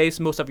you base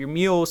most of your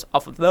meals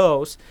off of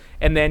those,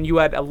 and then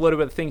you add a little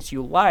bit of things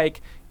you like,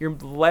 you're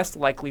less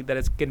likely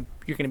that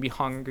you're going to be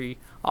hungry,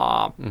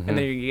 and then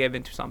you give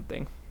into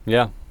something.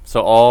 Yeah.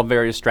 So all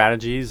various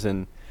strategies,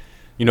 and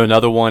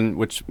another one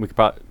which we could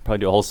probably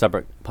do a whole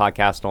separate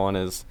podcast on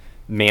is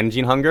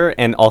managing hunger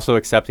and also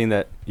accepting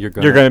that you're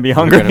going to be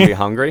hungry. You're going to be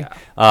hungry.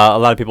 Yeah. A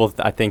lot of people,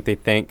 I think they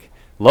think,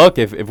 look,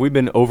 if we've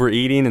been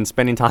overeating and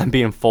spending time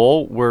being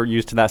full, we're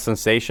used to that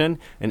sensation,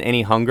 and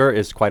any hunger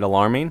is quite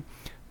alarming.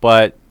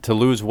 But to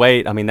lose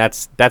weight, I mean,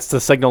 that's the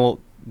signal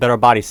that our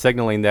body's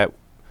signaling that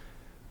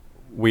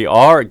we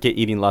are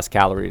eating less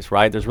calories,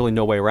 right? There's really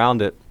no way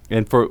around it.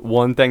 And for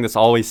one thing that's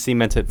always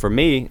cemented for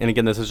me, and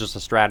again, this is just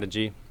a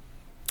strategy,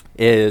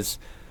 is,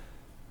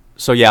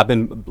 so yeah, I've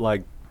been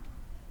like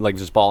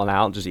just balling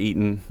out, just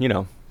eating,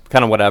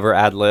 kind of whatever,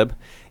 ad lib,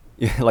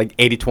 like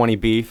 80-20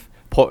 beef.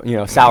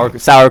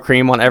 Sour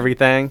cream on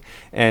everything,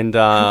 and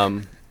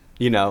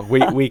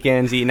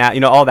weekends eating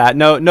out, all that.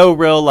 No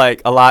real,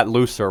 like, a lot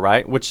looser,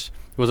 right? Which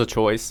was a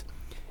choice.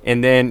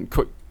 And then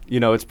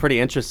it's pretty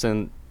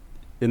interesting.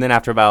 And then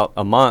after about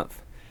a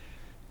month,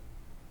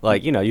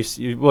 like,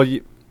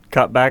 you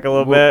cut back a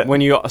little bit.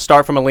 When you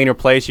start from a leaner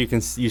place,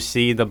 you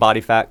see the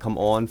body fat come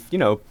on,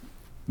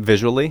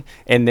 visually.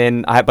 And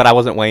then but I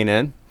wasn't weighing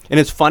in. And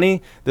it's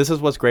funny, this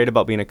is what's great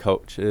about being a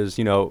coach is,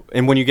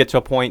 and when you get to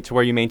a point to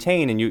where you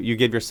maintain and you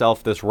give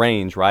yourself this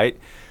range, right?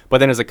 But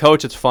then as a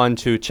coach, it's fun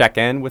to check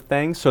in with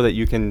things so that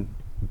you can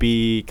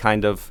be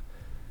kind of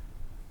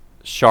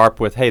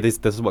sharp with, hey, this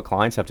is what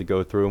clients have to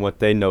go through and what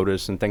they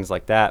notice and things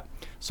like that.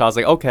 So I was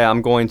like, okay,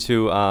 I'm going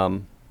to,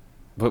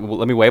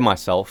 let me weigh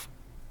myself.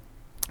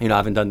 I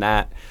haven't done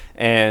that.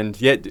 And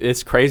yet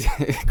it's crazy,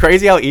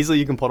 crazy how easily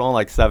you can put on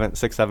like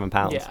 6, 7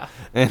 pounds. Yeah.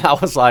 And I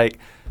was like,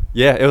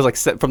 yeah, it was like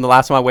from the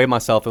last time I weighed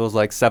myself, it was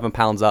like 7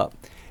 pounds up.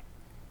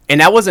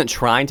 And I wasn't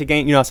trying to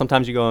gain,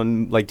 sometimes you go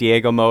in like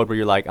Diego mode where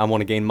you're like, I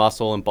want to gain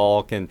muscle and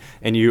bulk, and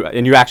you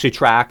actually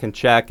track and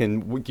check,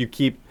 and you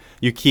keep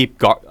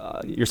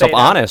yourself data.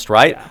 Honest,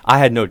 right? Yeah. I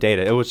had no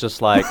data. It was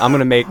just like, I'm going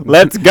to make.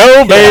 Let's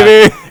go,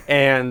 baby. Yeah.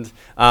 And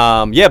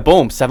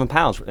boom, 7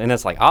 pounds. And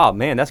it's like, oh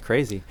man, that's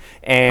crazy.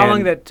 And how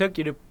long did it took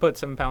you to put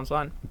 7 pounds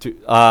on?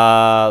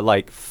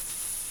 Like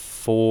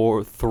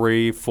 4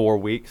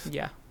 weeks.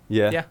 Yeah.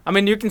 Yeah. I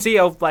mean, you can see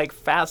how like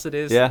fast it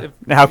is. Yeah.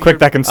 How quick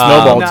that can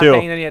snowball not too.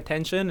 Paying any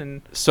attention,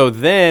 and so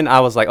then I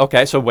was like,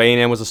 okay, so weighing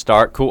in was a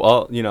start.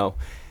 Cool. Now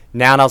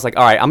I was like,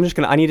 all right, I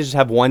need to just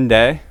have one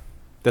day.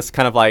 That's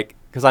kind of like,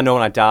 because I know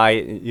when I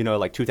diet,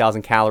 like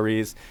 2,000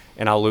 calories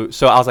and I'll lose.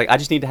 So I was like, I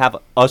just need to have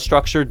a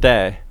structured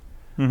day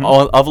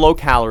of low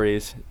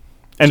calories.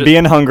 And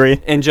being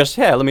hungry. And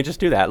let me just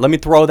do that. Let me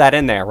throw that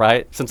in there,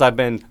 right? Since I've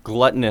been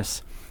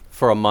gluttonous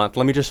for a month,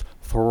 let me just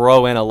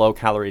throw in a low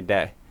calorie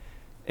day.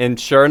 And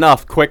sure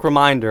enough, quick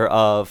reminder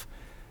of,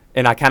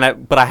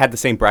 but I had the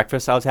same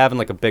breakfast I was having,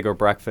 like a bigger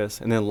breakfast,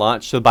 and then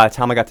lunch. So by the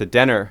time I got to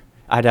dinner,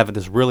 I had to have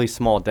this really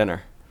small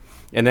dinner.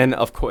 And then,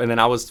 and then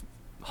I was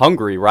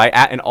hungry, right?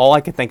 And all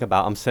I could think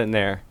about, I'm sitting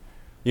there,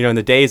 and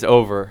the day's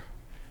over,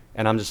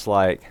 and I'm just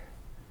like,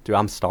 dude,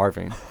 I'm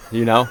starving,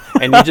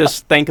 And you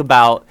just think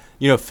about,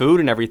 food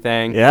and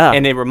everything. Yeah.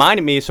 And it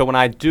reminded me, so when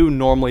I do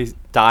normally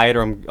diet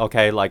or I'm,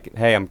 okay, like,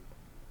 hey, I'm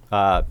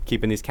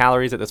keeping these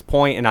calories at this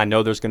point, and I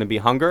know there's going to be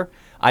hunger,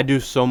 I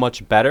do so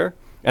much better,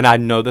 and I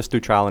know this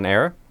through trial and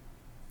error,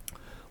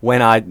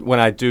 when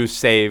I do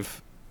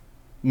save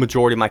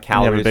majority of my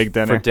calories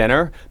for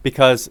dinner,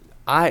 because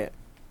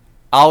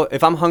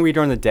if I'm hungry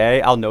during the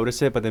day, I'll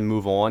notice it, but then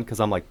move on, because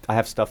I'm like, I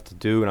have stuff to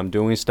do and I'm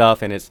doing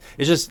stuff, and it's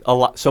just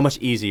so much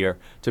easier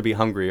to be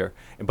hungrier.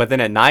 But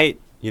then at night,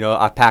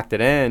 I packed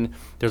it in,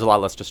 there's a lot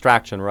less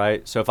distraction,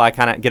 right? So if I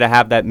kind of get to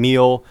have that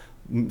meal,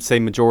 say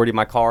majority of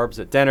my carbs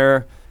at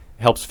dinner,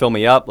 helps fill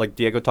me up, like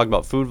Diego talked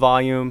about food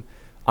volume,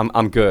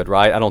 I'm good,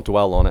 right? I don't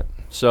dwell on it.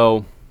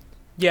 So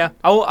yeah,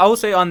 I will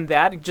say on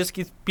that, it just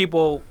gives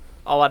people,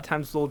 a lot of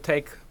times they'll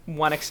take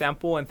one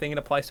example and think it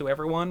applies to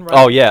everyone, right?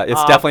 Oh yeah,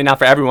 it's definitely not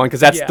for everyone,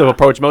 because that's the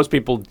approach most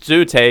people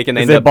do take, and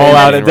they end up ball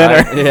out at dinner.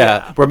 Right?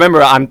 Yeah. Remember,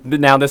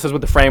 now this is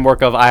with the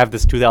framework of I have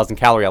this 2,000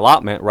 calorie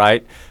allotment,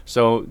 right?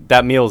 So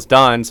that meal's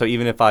done. So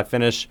even if I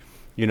finish,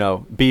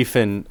 beef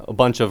and a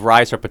bunch of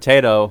rice or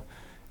potato,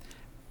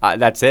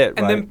 that's it.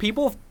 And right? then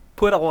people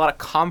put a lot of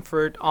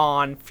comfort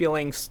on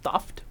feeling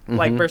stuffed,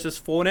 like versus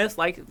fullness,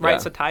 like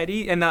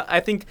satiety, and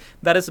I think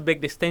that is a big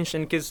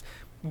distinction, because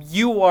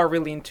you are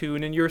really in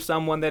tune, and you're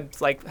someone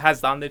that's like has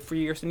done it for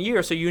years and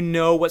years, so you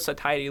know what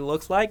satiety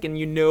looks like, and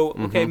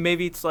okay,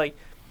 maybe it's like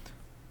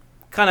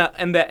kind of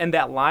in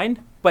that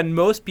line, but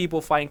most people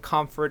find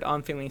comfort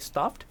on feeling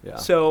stuffed. Yeah.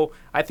 So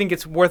I think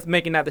it's worth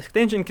making that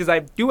distinction, because I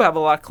do have a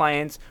lot of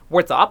clients where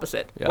it's the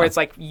opposite, where it's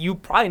like you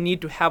probably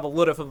need to have a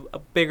little of a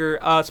bigger,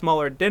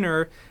 smaller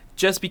dinner,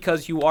 just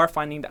because you are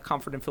finding that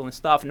comfort in feeling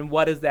stuff, and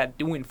what is that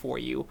doing for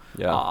you?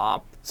 Yeah.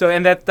 So,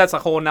 and that's a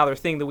whole another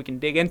thing that we can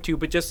dig into,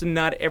 but just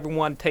not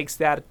everyone takes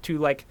that to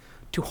like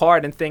too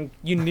hard and think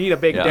you need a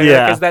big Yeah. dinner,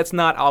 Yeah. because that's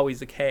not always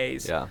the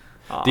case. Yeah.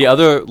 The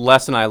other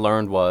lesson I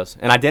learned was,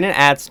 and I didn't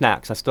add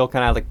snacks. I still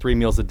kind of had like 3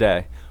 meals a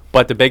day,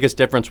 but the biggest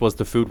difference was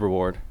the food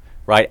reward,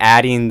 right?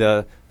 Adding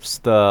the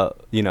sour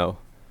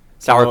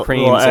Little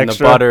creams and the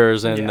extra.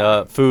 butters and Yeah.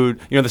 the food,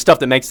 the stuff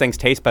that makes things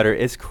taste better.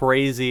 It's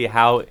crazy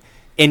how,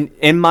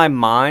 in my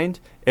mind,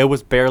 it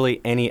was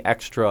barely any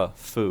extra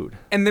food.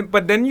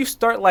 But then you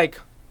start like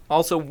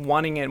also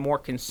wanting it more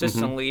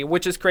consistently,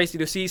 which is crazy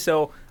to see.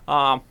 So,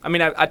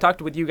 I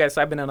talked with you guys.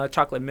 I've been on a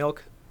chocolate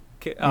milk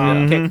kick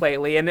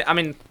lately, and I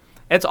mean,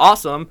 it's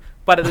awesome.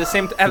 But at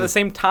the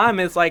same time,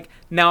 it's like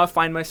now I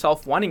find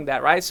myself wanting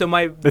that, right? So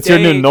That's your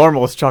new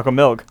normal is chocolate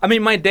milk. I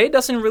mean, my day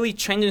doesn't really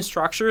change in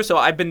structure. So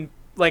I've been,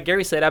 like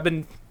Gary said, I've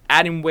been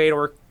adding weight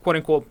or quote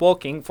unquote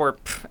bulking for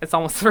it's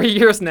almost 3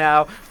 years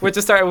now, which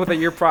just started with a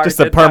year prior. Just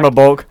a perma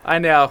bulk. I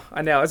know.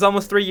 It's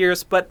almost 3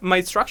 years, but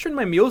my structure in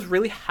my meals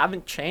really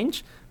haven't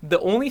changed. The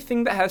only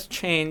thing that has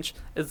changed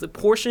is the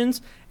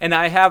portions, and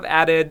I have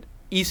added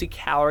easy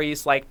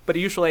calories, but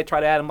usually I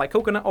try to add them like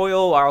coconut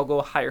oil, or I'll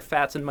go higher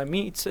fats in my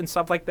meats and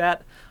stuff like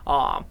that.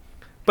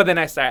 But then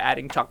I started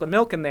adding chocolate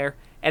milk in there,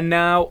 and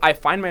now I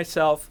find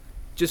myself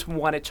just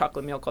wanted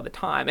chocolate milk all the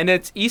time, and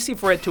it's easy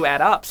for it to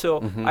add up.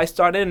 So I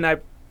started and I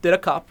did a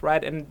cup,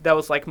 right, and that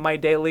was like my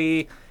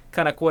daily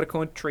kind of quote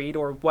unquote treat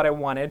or what I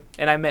wanted,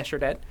 and I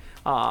measured it.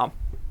 And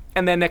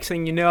then next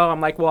thing you know,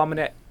 I'm like, well, I'm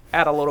gonna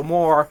add a little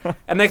more,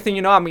 and next thing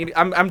you know,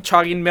 I'm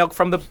chugging milk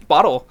from the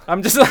bottle.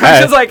 I'm just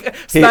like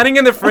standing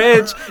in the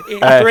fridge,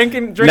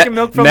 drinking milk from the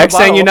bottle. Next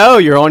thing you know,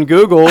 you're on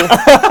Google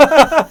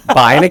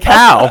buying a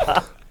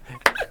cow.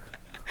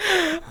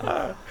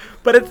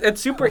 But it's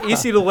super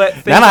easy to let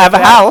things. Then I have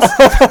a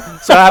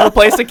house, so I have a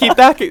place to keep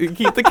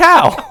the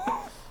cow.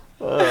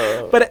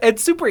 But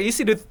it's super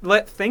easy to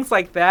let things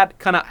like that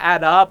kind of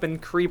add up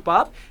and creep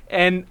up.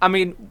 And I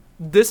mean,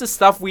 this is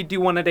stuff we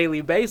do on a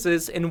daily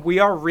basis, and we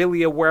are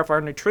really aware of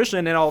our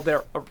nutrition and all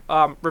that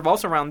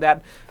revolves around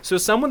that. So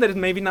someone that is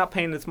maybe not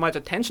paying as much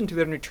attention to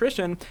their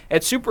nutrition,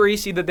 it's super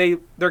easy that they're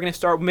going to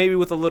start maybe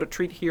with a little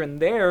treat here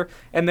and there,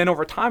 and then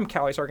over time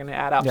calories are going to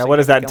add up. Yeah, what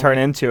does that turn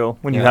into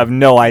when you Yeah. have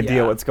no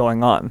idea Yeah. what's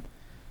going on?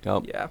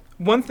 Yep. Yeah.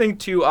 One thing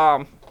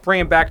to bring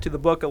it back to the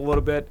book a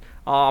little bit,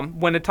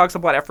 when it talks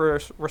about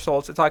effort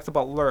results, it talks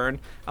about learn.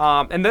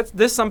 And this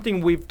is something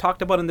we've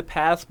talked about in the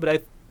past,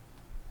 but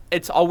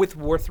it's always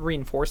worth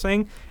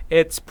reinforcing.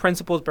 It's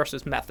principles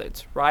versus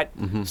methods, right?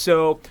 Mm-hmm.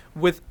 So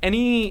with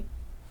any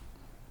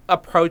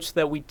approach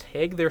that we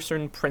take, there are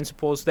certain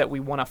principles that we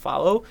want to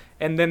follow,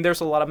 and then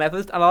there's a lot of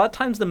methods. A lot of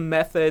times the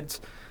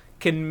methods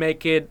can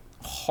make it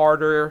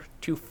harder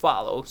to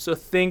follow. So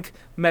think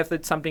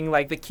method something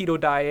like the keto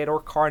diet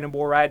or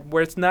carnivore, right,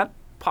 where it's not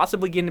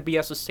possibly going to be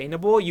as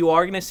sustainable. You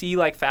are going to see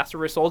like faster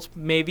results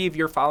maybe if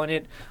you're following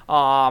it,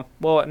 well,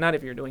 not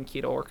if you're doing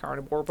keto or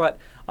carnivore, but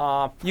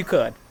you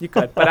could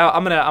but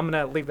I'm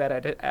gonna leave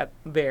that at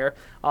there.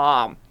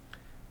 But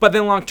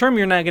then long term,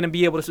 you're not going to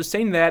be able to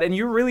sustain that, and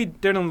you really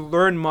didn't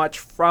learn much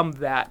from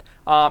that.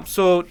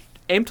 So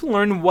aim to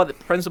learn what the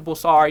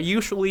principles are.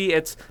 Usually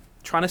it's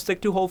trying to stick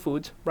to whole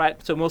foods,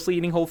 right? So mostly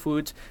eating whole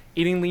foods,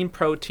 eating lean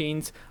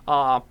proteins,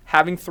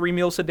 having 3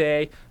 meals a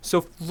day.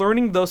 So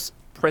learning those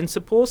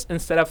principles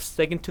instead of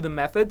sticking to the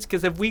methods,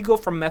 because if we go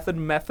from method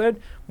to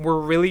method, we're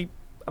really,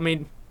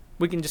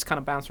 we can just kind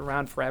of bounce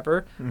around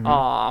forever.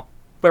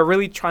 But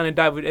really trying to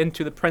dive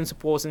into the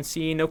principles and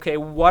seeing, okay,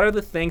 what are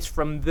the things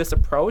from this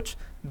approach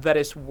that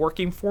is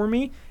working for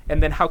me,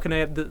 and then how can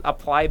I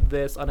apply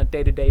this on a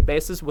day-to-day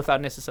basis without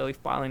necessarily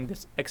following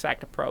this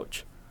exact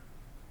approach.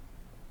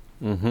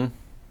 Mm-hmm.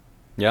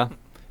 Yeah.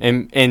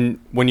 And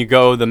when you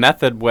go the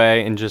method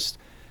way and just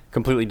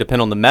completely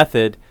depend on the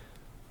method,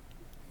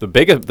 the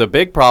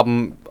big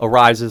problem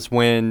arises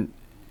when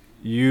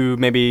you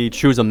maybe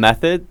choose a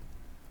method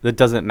that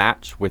doesn't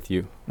match with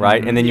you,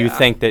 right? And then you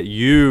think that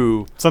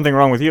you Something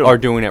wrong with you. are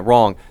doing it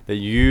wrong, that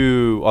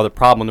you are the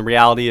problem. The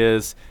reality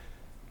is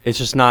it's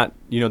just not,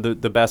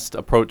 the best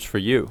approach for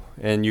you,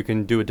 and you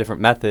can do a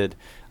different method.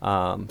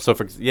 So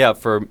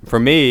for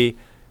me,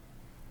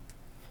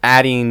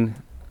 adding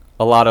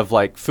a lot of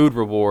like food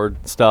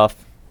reward stuff,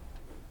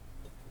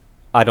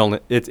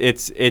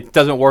 it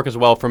doesn't work as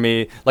well for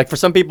me. Like for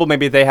some people,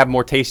 maybe they have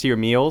more tastier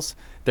meals,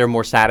 they're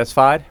more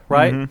satisfied,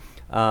 right?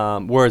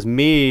 Whereas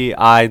me,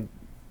 I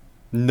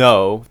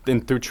know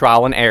and through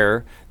trial and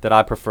error that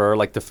I prefer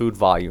like the food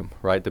volume,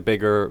 right? The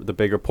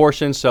bigger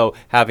portion. So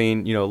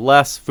having,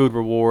 less food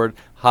reward,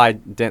 high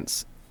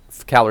dense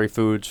calorie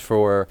foods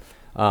for,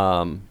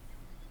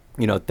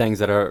 things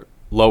that are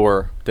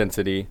lower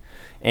density.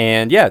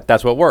 And yeah,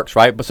 that's what works,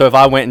 right? But so if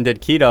I went and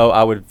did keto,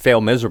 I would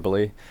fail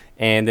miserably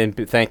and then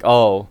think,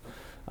 something's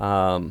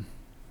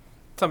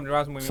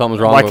wrong with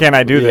me. Why can't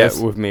I do this?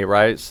 With me,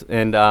 right?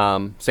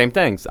 And same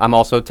things. I'm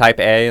also type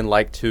A and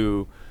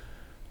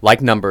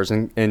like numbers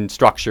and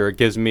structure. It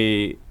gives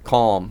me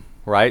calm,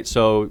 right?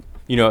 So,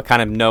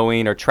 kind of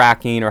knowing or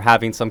tracking or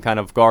having some kind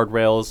of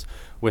guardrails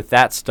with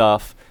that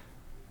stuff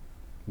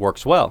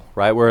works well,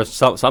 right? Whereas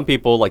some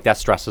people, like, that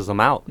stresses them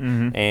out.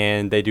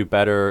 And they do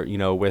better,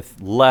 with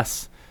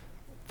less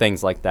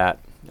things like that.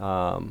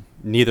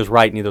 Neither's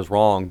right, neither's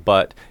wrong,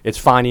 but it's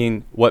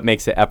finding what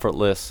makes it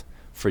effortless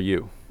for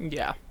you.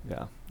 Yeah.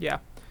 Yeah. Yeah.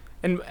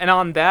 And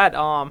on that,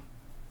 I'm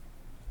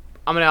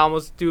gonna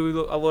almost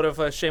do a little of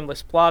a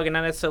shameless plug, and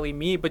not necessarily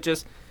me, but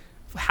just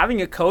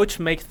having a coach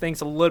make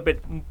things a little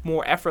bit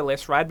more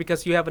effortless, right?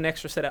 Because you have an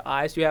extra set of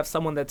eyes, you have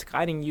someone that's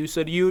guiding you,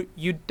 so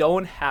you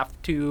don't have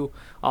to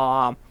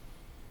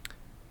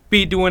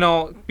be doing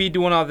all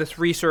this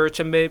research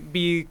and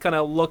be kind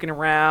of looking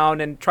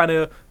around and trying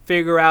to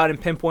figure out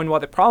and pinpoint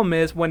what the problem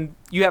is, when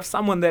you have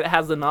someone that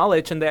has the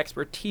knowledge and the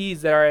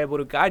expertise that are able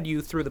to guide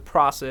you through the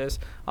process.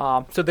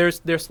 So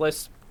there's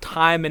less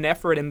time and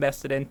effort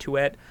invested into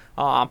it.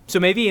 So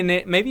maybe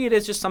it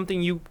is just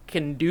something you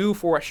can do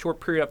for a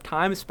short period of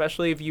time,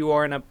 especially if you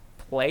are in a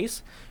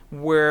place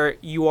where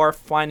you are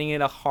finding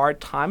it a hard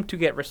time to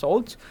get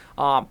results,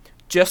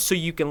 just so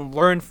you can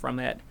learn from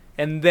it.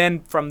 And then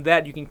from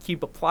that, you can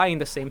keep applying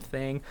the same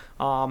thing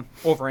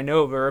over and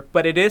over.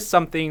 But it is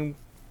something,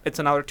 it's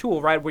another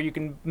tool, right, where you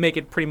can make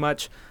it pretty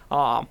much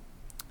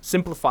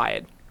simplify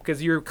it.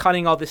 Because you're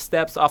cutting all the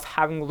steps of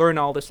having learned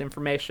all this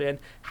information,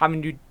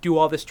 having to do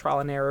all this trial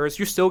and errors.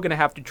 You're still going to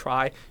have to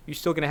try. You're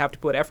still going to have to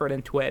put effort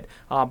into it.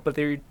 But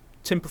they're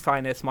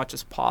simplifying it as much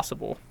as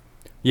possible.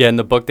 Yeah, in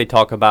the book they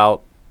talk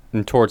about,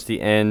 and towards the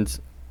end,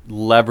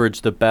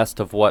 leverage the best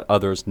of what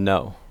others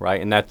know,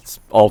 right? And that's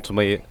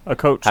ultimately a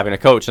coach. Having a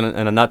coach in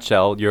a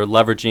nutshell. You're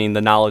leveraging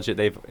the knowledge that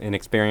they've and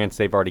experience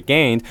they've already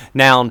gained.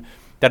 Now,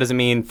 that doesn't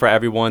mean for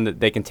everyone that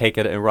they can take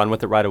it and run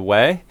with it right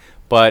away.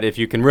 But if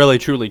you can really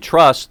truly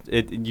trust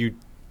it,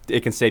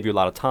 it can save you a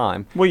lot of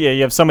time. Well, yeah,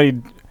 you have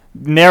somebody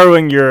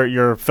narrowing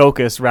your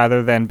focus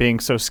rather than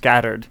being so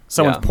scattered.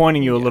 Someone's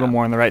pointing you a little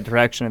more in the right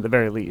direction at the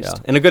very least.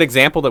 Yeah. And a good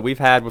example that we've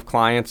had with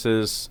clients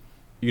is,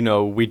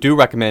 we do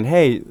recommend,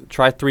 hey,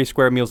 try 3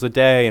 square meals a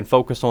day and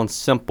focus on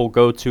simple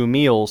go-to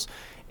meals.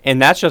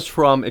 And that's just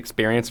from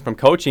experience from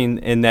coaching,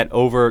 in that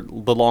over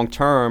the long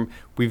term,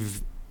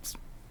 we've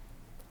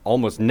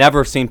almost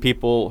never seen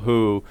people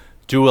who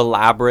do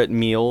elaborate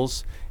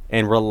meals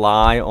and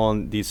rely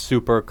on these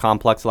super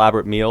complex,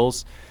 elaborate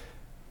meals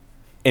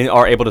and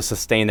are able to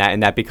sustain that.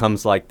 And that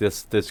becomes like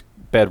this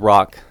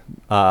bedrock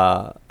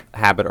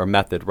habit or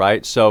method,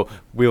 right? So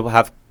we'll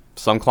have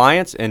some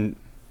clients and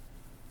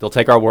they'll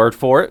take our word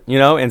for it,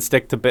 and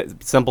stick to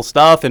simple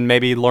stuff and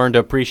maybe learn to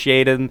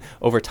appreciate it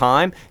over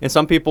time. And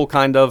some people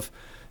kind of,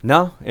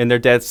 no, and they're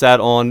dead set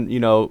on,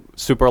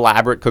 super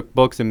elaborate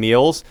cookbooks and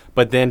meals.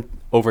 But then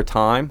over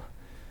time,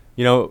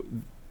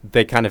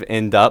 they kind of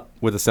end up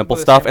with the simple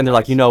stuff, and they're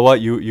like, you know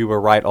what, you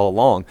were right all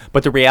along.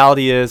 But the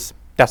reality is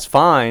that's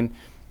fine,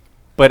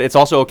 but it's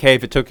also okay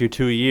if it took you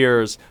 2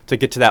 years to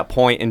get to that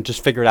point and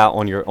just figure it out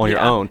on your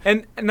own.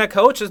 And the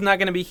coach is not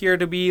going to be here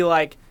to be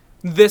like,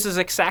 this is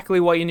exactly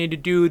what you need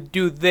to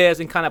do this,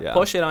 and kind of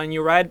push it on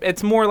you, right?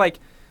 It's more like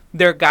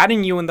they're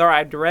guiding you in the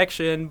right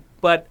direction.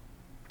 But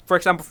for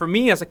example, for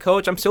me as a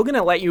coach, I'm still going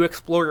to let you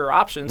explore your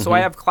options. So I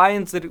have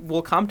clients that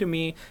will come to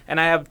me, and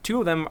I have 2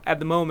 of them at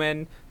the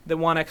moment that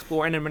want to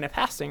explore intermittent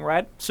fasting,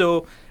 right?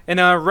 So on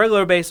a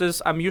regular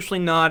basis, I'm usually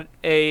not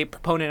a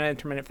proponent of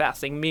intermittent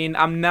fasting. I mean,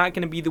 I'm not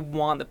going to be the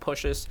one that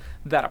pushes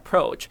that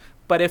approach.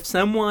 But if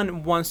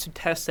someone wants to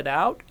test it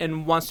out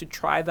and wants to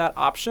try that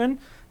option,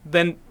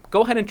 then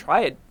go ahead and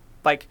try it.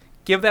 Like,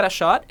 give that a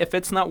shot. If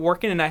it's not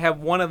working and I have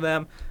one of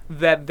them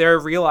that they're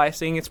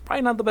realizing it's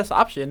probably not the best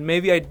option,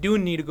 maybe I do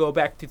need to go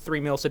back to 3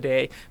 meals a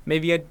day.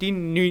 Maybe I do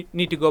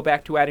need to go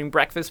back to adding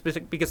breakfast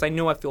because I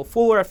know I feel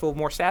fuller, I feel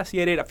more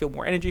satiated, I feel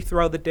more energy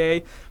throughout the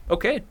day.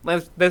 Okay,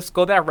 let's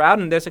go that route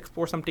and let's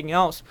explore something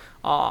else.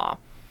 So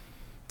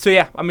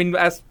yeah, I mean,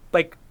 as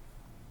like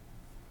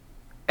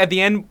at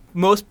the end,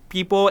 most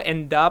people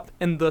end up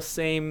in the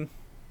same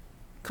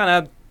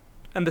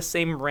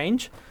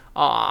range.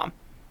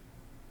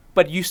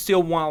 But you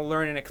still want to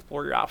learn and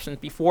explore your options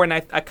before, and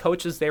a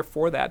coach is there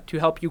for that, to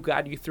help you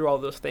guide you through all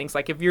those things.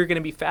 Like if you're going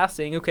to be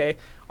fasting, okay,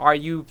 are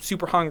you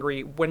super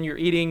hungry when you're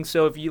eating?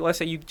 So if let's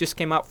say you just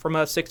came out from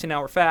a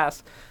 16-hour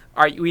fast,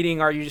 are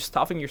you just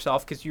stuffing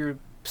yourself because you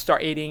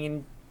start eating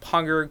and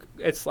hunger,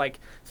 it's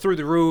like through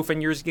the roof,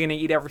 and you're just going to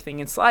eat everything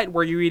inside,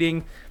 where you're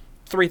eating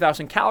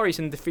 3,000 calories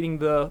and defeating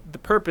the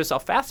purpose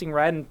of fasting,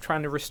 right? And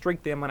trying to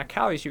restrict the amount of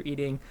calories you're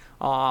eating.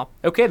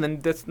 Okay, then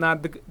that's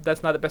not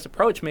the best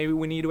approach. Maybe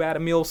we need to add a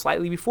meal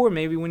slightly before.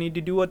 Maybe we need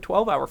to do a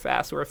 12-hour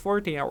fast or a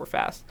 14-hour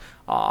fast.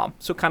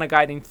 So kind of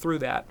guiding through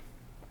that.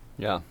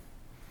 Yeah.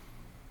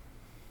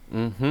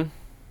 Mm-hmm.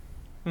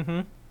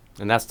 Mm-hmm.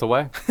 And that's the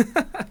way.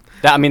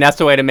 That's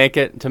the way to make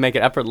it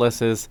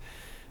effortless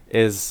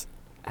is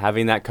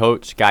having that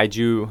coach guide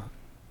you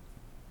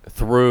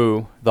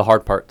through the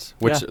hard parts,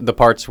 the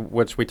parts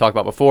which we talked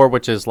about before,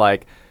 which is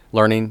like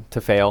learning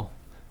to fail.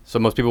 So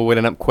most people would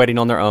end up quitting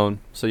on their own.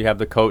 So you have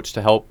the coach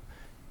to help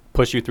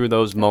push you through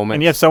those moments.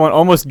 And you have someone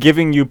almost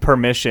giving you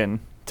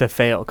permission to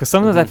fail. Because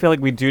sometimes I feel like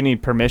we do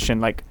need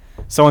permission, like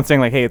someone saying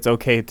like, hey, it's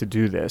okay to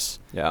do this.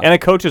 Yeah. And a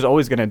coach is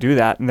always going to do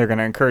that, and they're going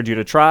to encourage you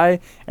to try,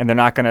 and they're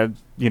not going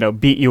to,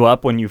 beat you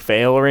up when you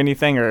fail or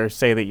anything, or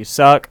say that you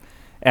suck.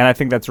 And I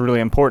think that's really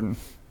important.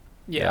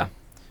 Yeah.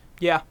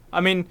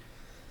 I mean,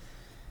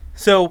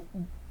 So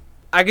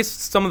I guess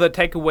some of the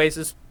takeaways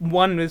is,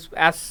 one is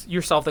ask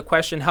yourself the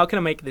question, how can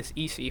I make this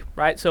easy,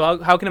 right?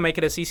 So how can I make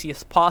it as easy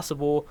as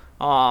possible?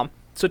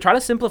 So try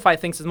to simplify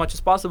things as much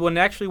as possible. And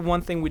actually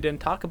one thing we didn't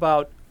talk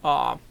about,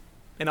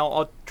 and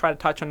I'll try to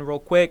touch on real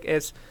quick,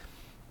 is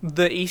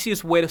the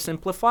easiest way to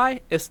simplify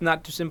is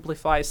not to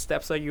simplify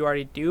steps that you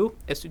already do,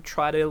 is to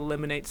try to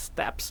eliminate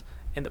steps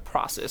in the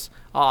process.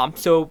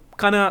 So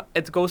kind of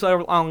it goes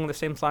along the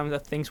same lines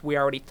of things we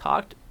already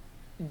talked.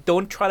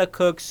 Don't try to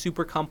cook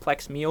super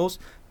complex meals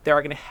that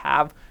are going to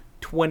have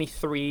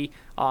 23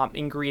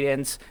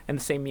 ingredients in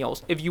the same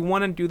meals. If you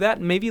want to do that,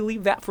 maybe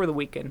leave that for the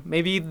weekend.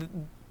 Maybe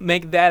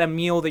make that a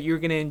meal that you're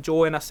going to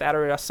enjoy on a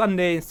Saturday or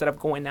Sunday instead of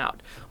going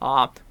out.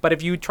 But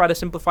if you try to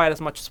simplify it as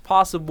much as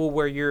possible,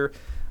 where you're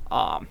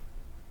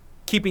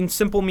keeping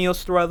simple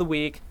meals throughout the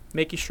week,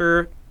 making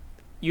sure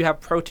you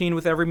have protein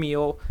with every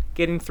meal,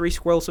 getting three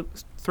square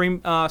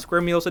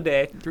meals a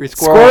day. 3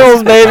 squirrels.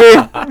 Squirrels,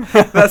 baby.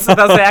 that's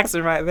the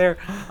accent right there.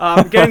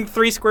 Getting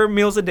 3 square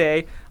meals a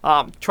day.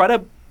 Try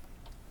to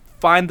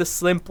find the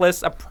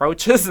simplest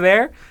approaches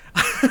there,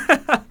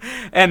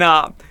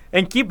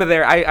 and keep it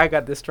there. I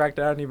got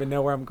distracted. I don't even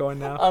know where I'm going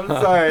now. I'm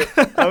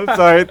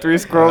sorry. 3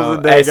 squirrels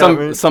a day.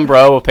 Hey, some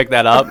bro will pick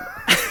that up.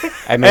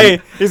 I mean,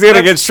 Hey, he's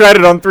gonna get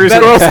shredded on 3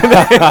 squirrels a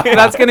day.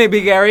 That's gonna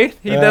be Gary.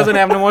 He doesn't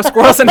have no more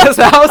squirrels in his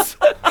house.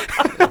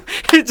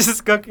 He's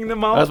just cooking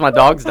them all. that's my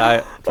dog's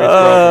diet. 3 squirrels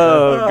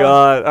Oh a day.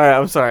 God! All right,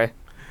 I'm sorry.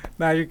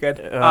 No, you're good.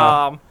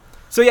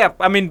 So yeah,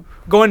 I mean,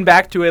 going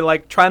back to it,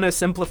 like trying to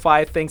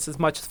simplify things as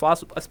much as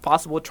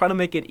possible, trying to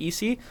make it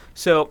easy.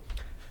 So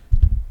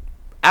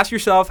ask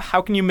yourself,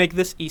 how can you make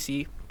this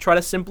easy? Try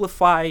to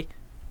simplify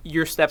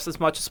your steps as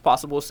much as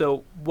possible.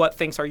 So what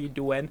things are you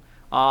doing?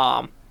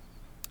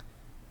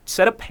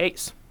 Set a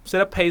pace.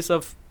 Set a pace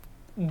of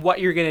what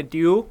you're gonna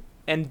do,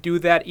 and do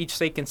that each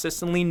day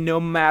consistently,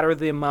 no matter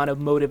the amount of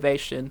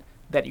motivation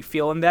that you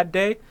feel in that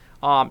day.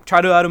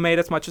 Try to automate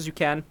as much as you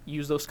can.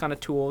 Use those kind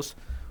of tools.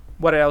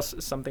 What else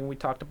is something we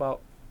talked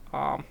about?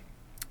 Let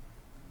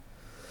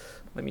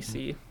me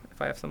see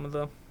if I have some of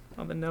the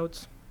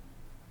notes.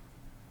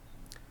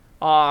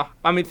 I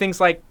mean, things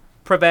like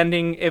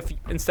preventing, if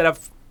instead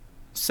of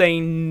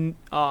saying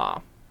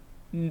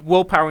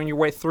willpowering your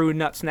way through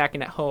not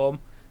snacking at home,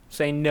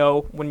 saying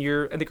no when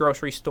you're at the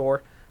grocery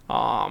store.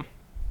 I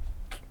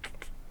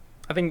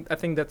think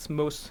that's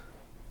most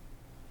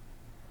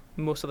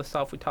of the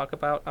stuff we talk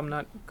about. I'm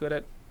not good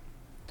at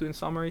doing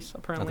summaries,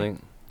 apparently. I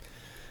think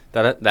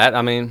that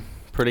I mean,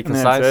 pretty And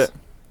concise. that's it.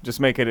 Just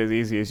make it as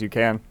easy as you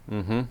can.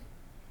 Mm-hmm.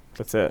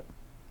 That's it.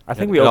 I Yeah,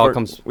 think it all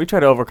comes- we try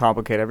to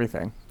overcomplicate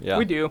everything. Yeah.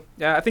 We do.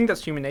 Yeah, I think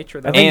that's human nature.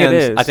 Though. I think and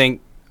it is. I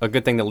think a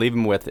good thing to leave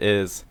them with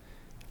is,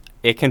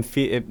 it can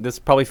feel. This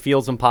probably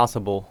feels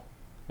impossible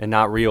and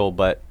not real,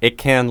 but it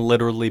can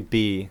literally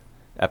be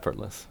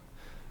effortless.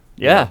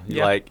 Yeah.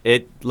 Yeah.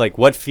 Like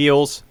what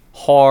feels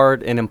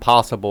hard and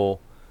impossible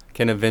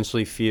can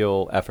eventually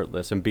feel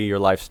effortless and be your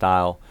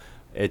lifestyle.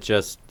 It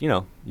just,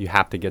 you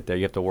have to get there.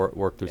 You have to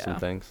work through some Yeah.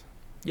 things.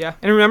 Yeah,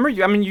 and remember,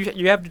 you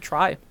have to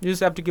try. You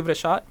just have to give it a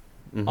shot.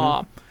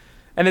 Mhm.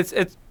 And it's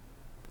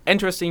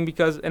interesting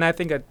because, and I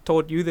think I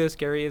told you this,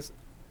 Gary, is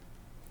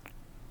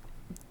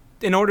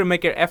in order to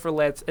make it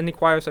effortless, it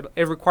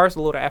requires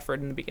a lot of effort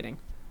in the beginning.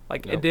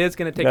 Like Yep. it is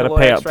going to take a Gotta little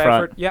pay up extra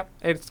front. effort. Yep,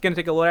 it's going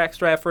to take a little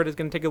extra effort. It's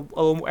going to take a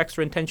little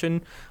extra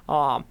intention.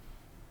 But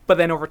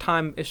then over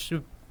time, it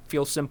should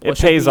feel simple. It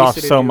should be pays off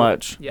easy to so do.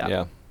 much.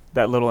 Yeah.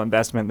 That little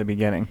investment in the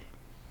beginning.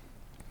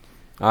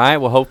 All right.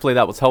 Well, hopefully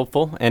that was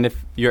helpful. And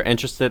if you're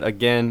interested,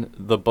 again,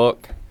 the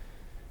book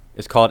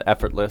is called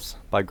Effortless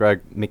by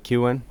Greg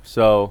McKeown.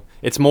 So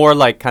it's more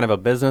like kind of a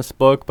business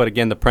book, but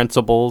again, the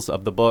principles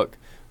of the book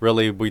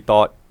really we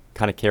thought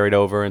kind of carried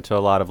over into a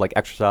lot of like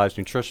exercise,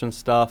 nutrition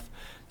stuff.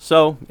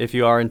 So if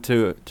you are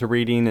into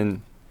reading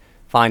and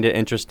find it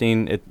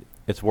interesting,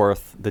 it's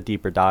worth the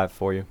deeper dive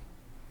for you.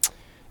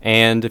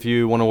 And if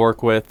you want to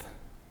work with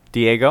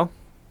Diego,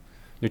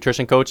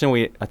 nutrition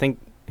coaching, I think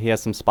he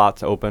has some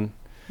spots open.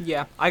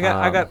 Yeah, I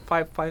got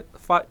five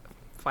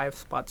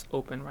spots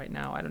open right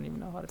now. I don't even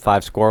know how to.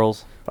 5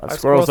 squirrels. Five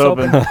squirrels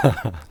open.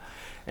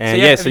 And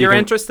so yeah, if so you're you can,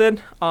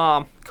 interested,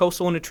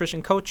 Coastal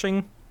Nutrition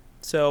Coaching.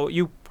 So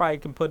you probably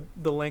can put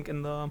the link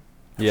in the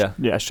yeah,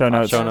 Yeah, show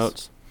notes. show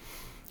notes.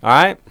 All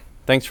right.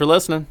 Thanks for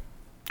listening.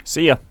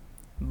 See ya.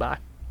 bye.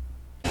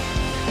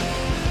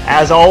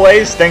 As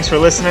always, thanks for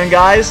listening,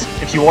 guys.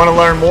 If you want to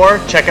learn more,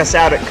 check us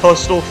out at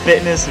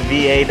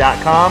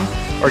coastalfitnessva.com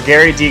or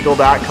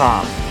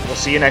garydeagle.com. We'll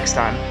see you next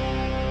time.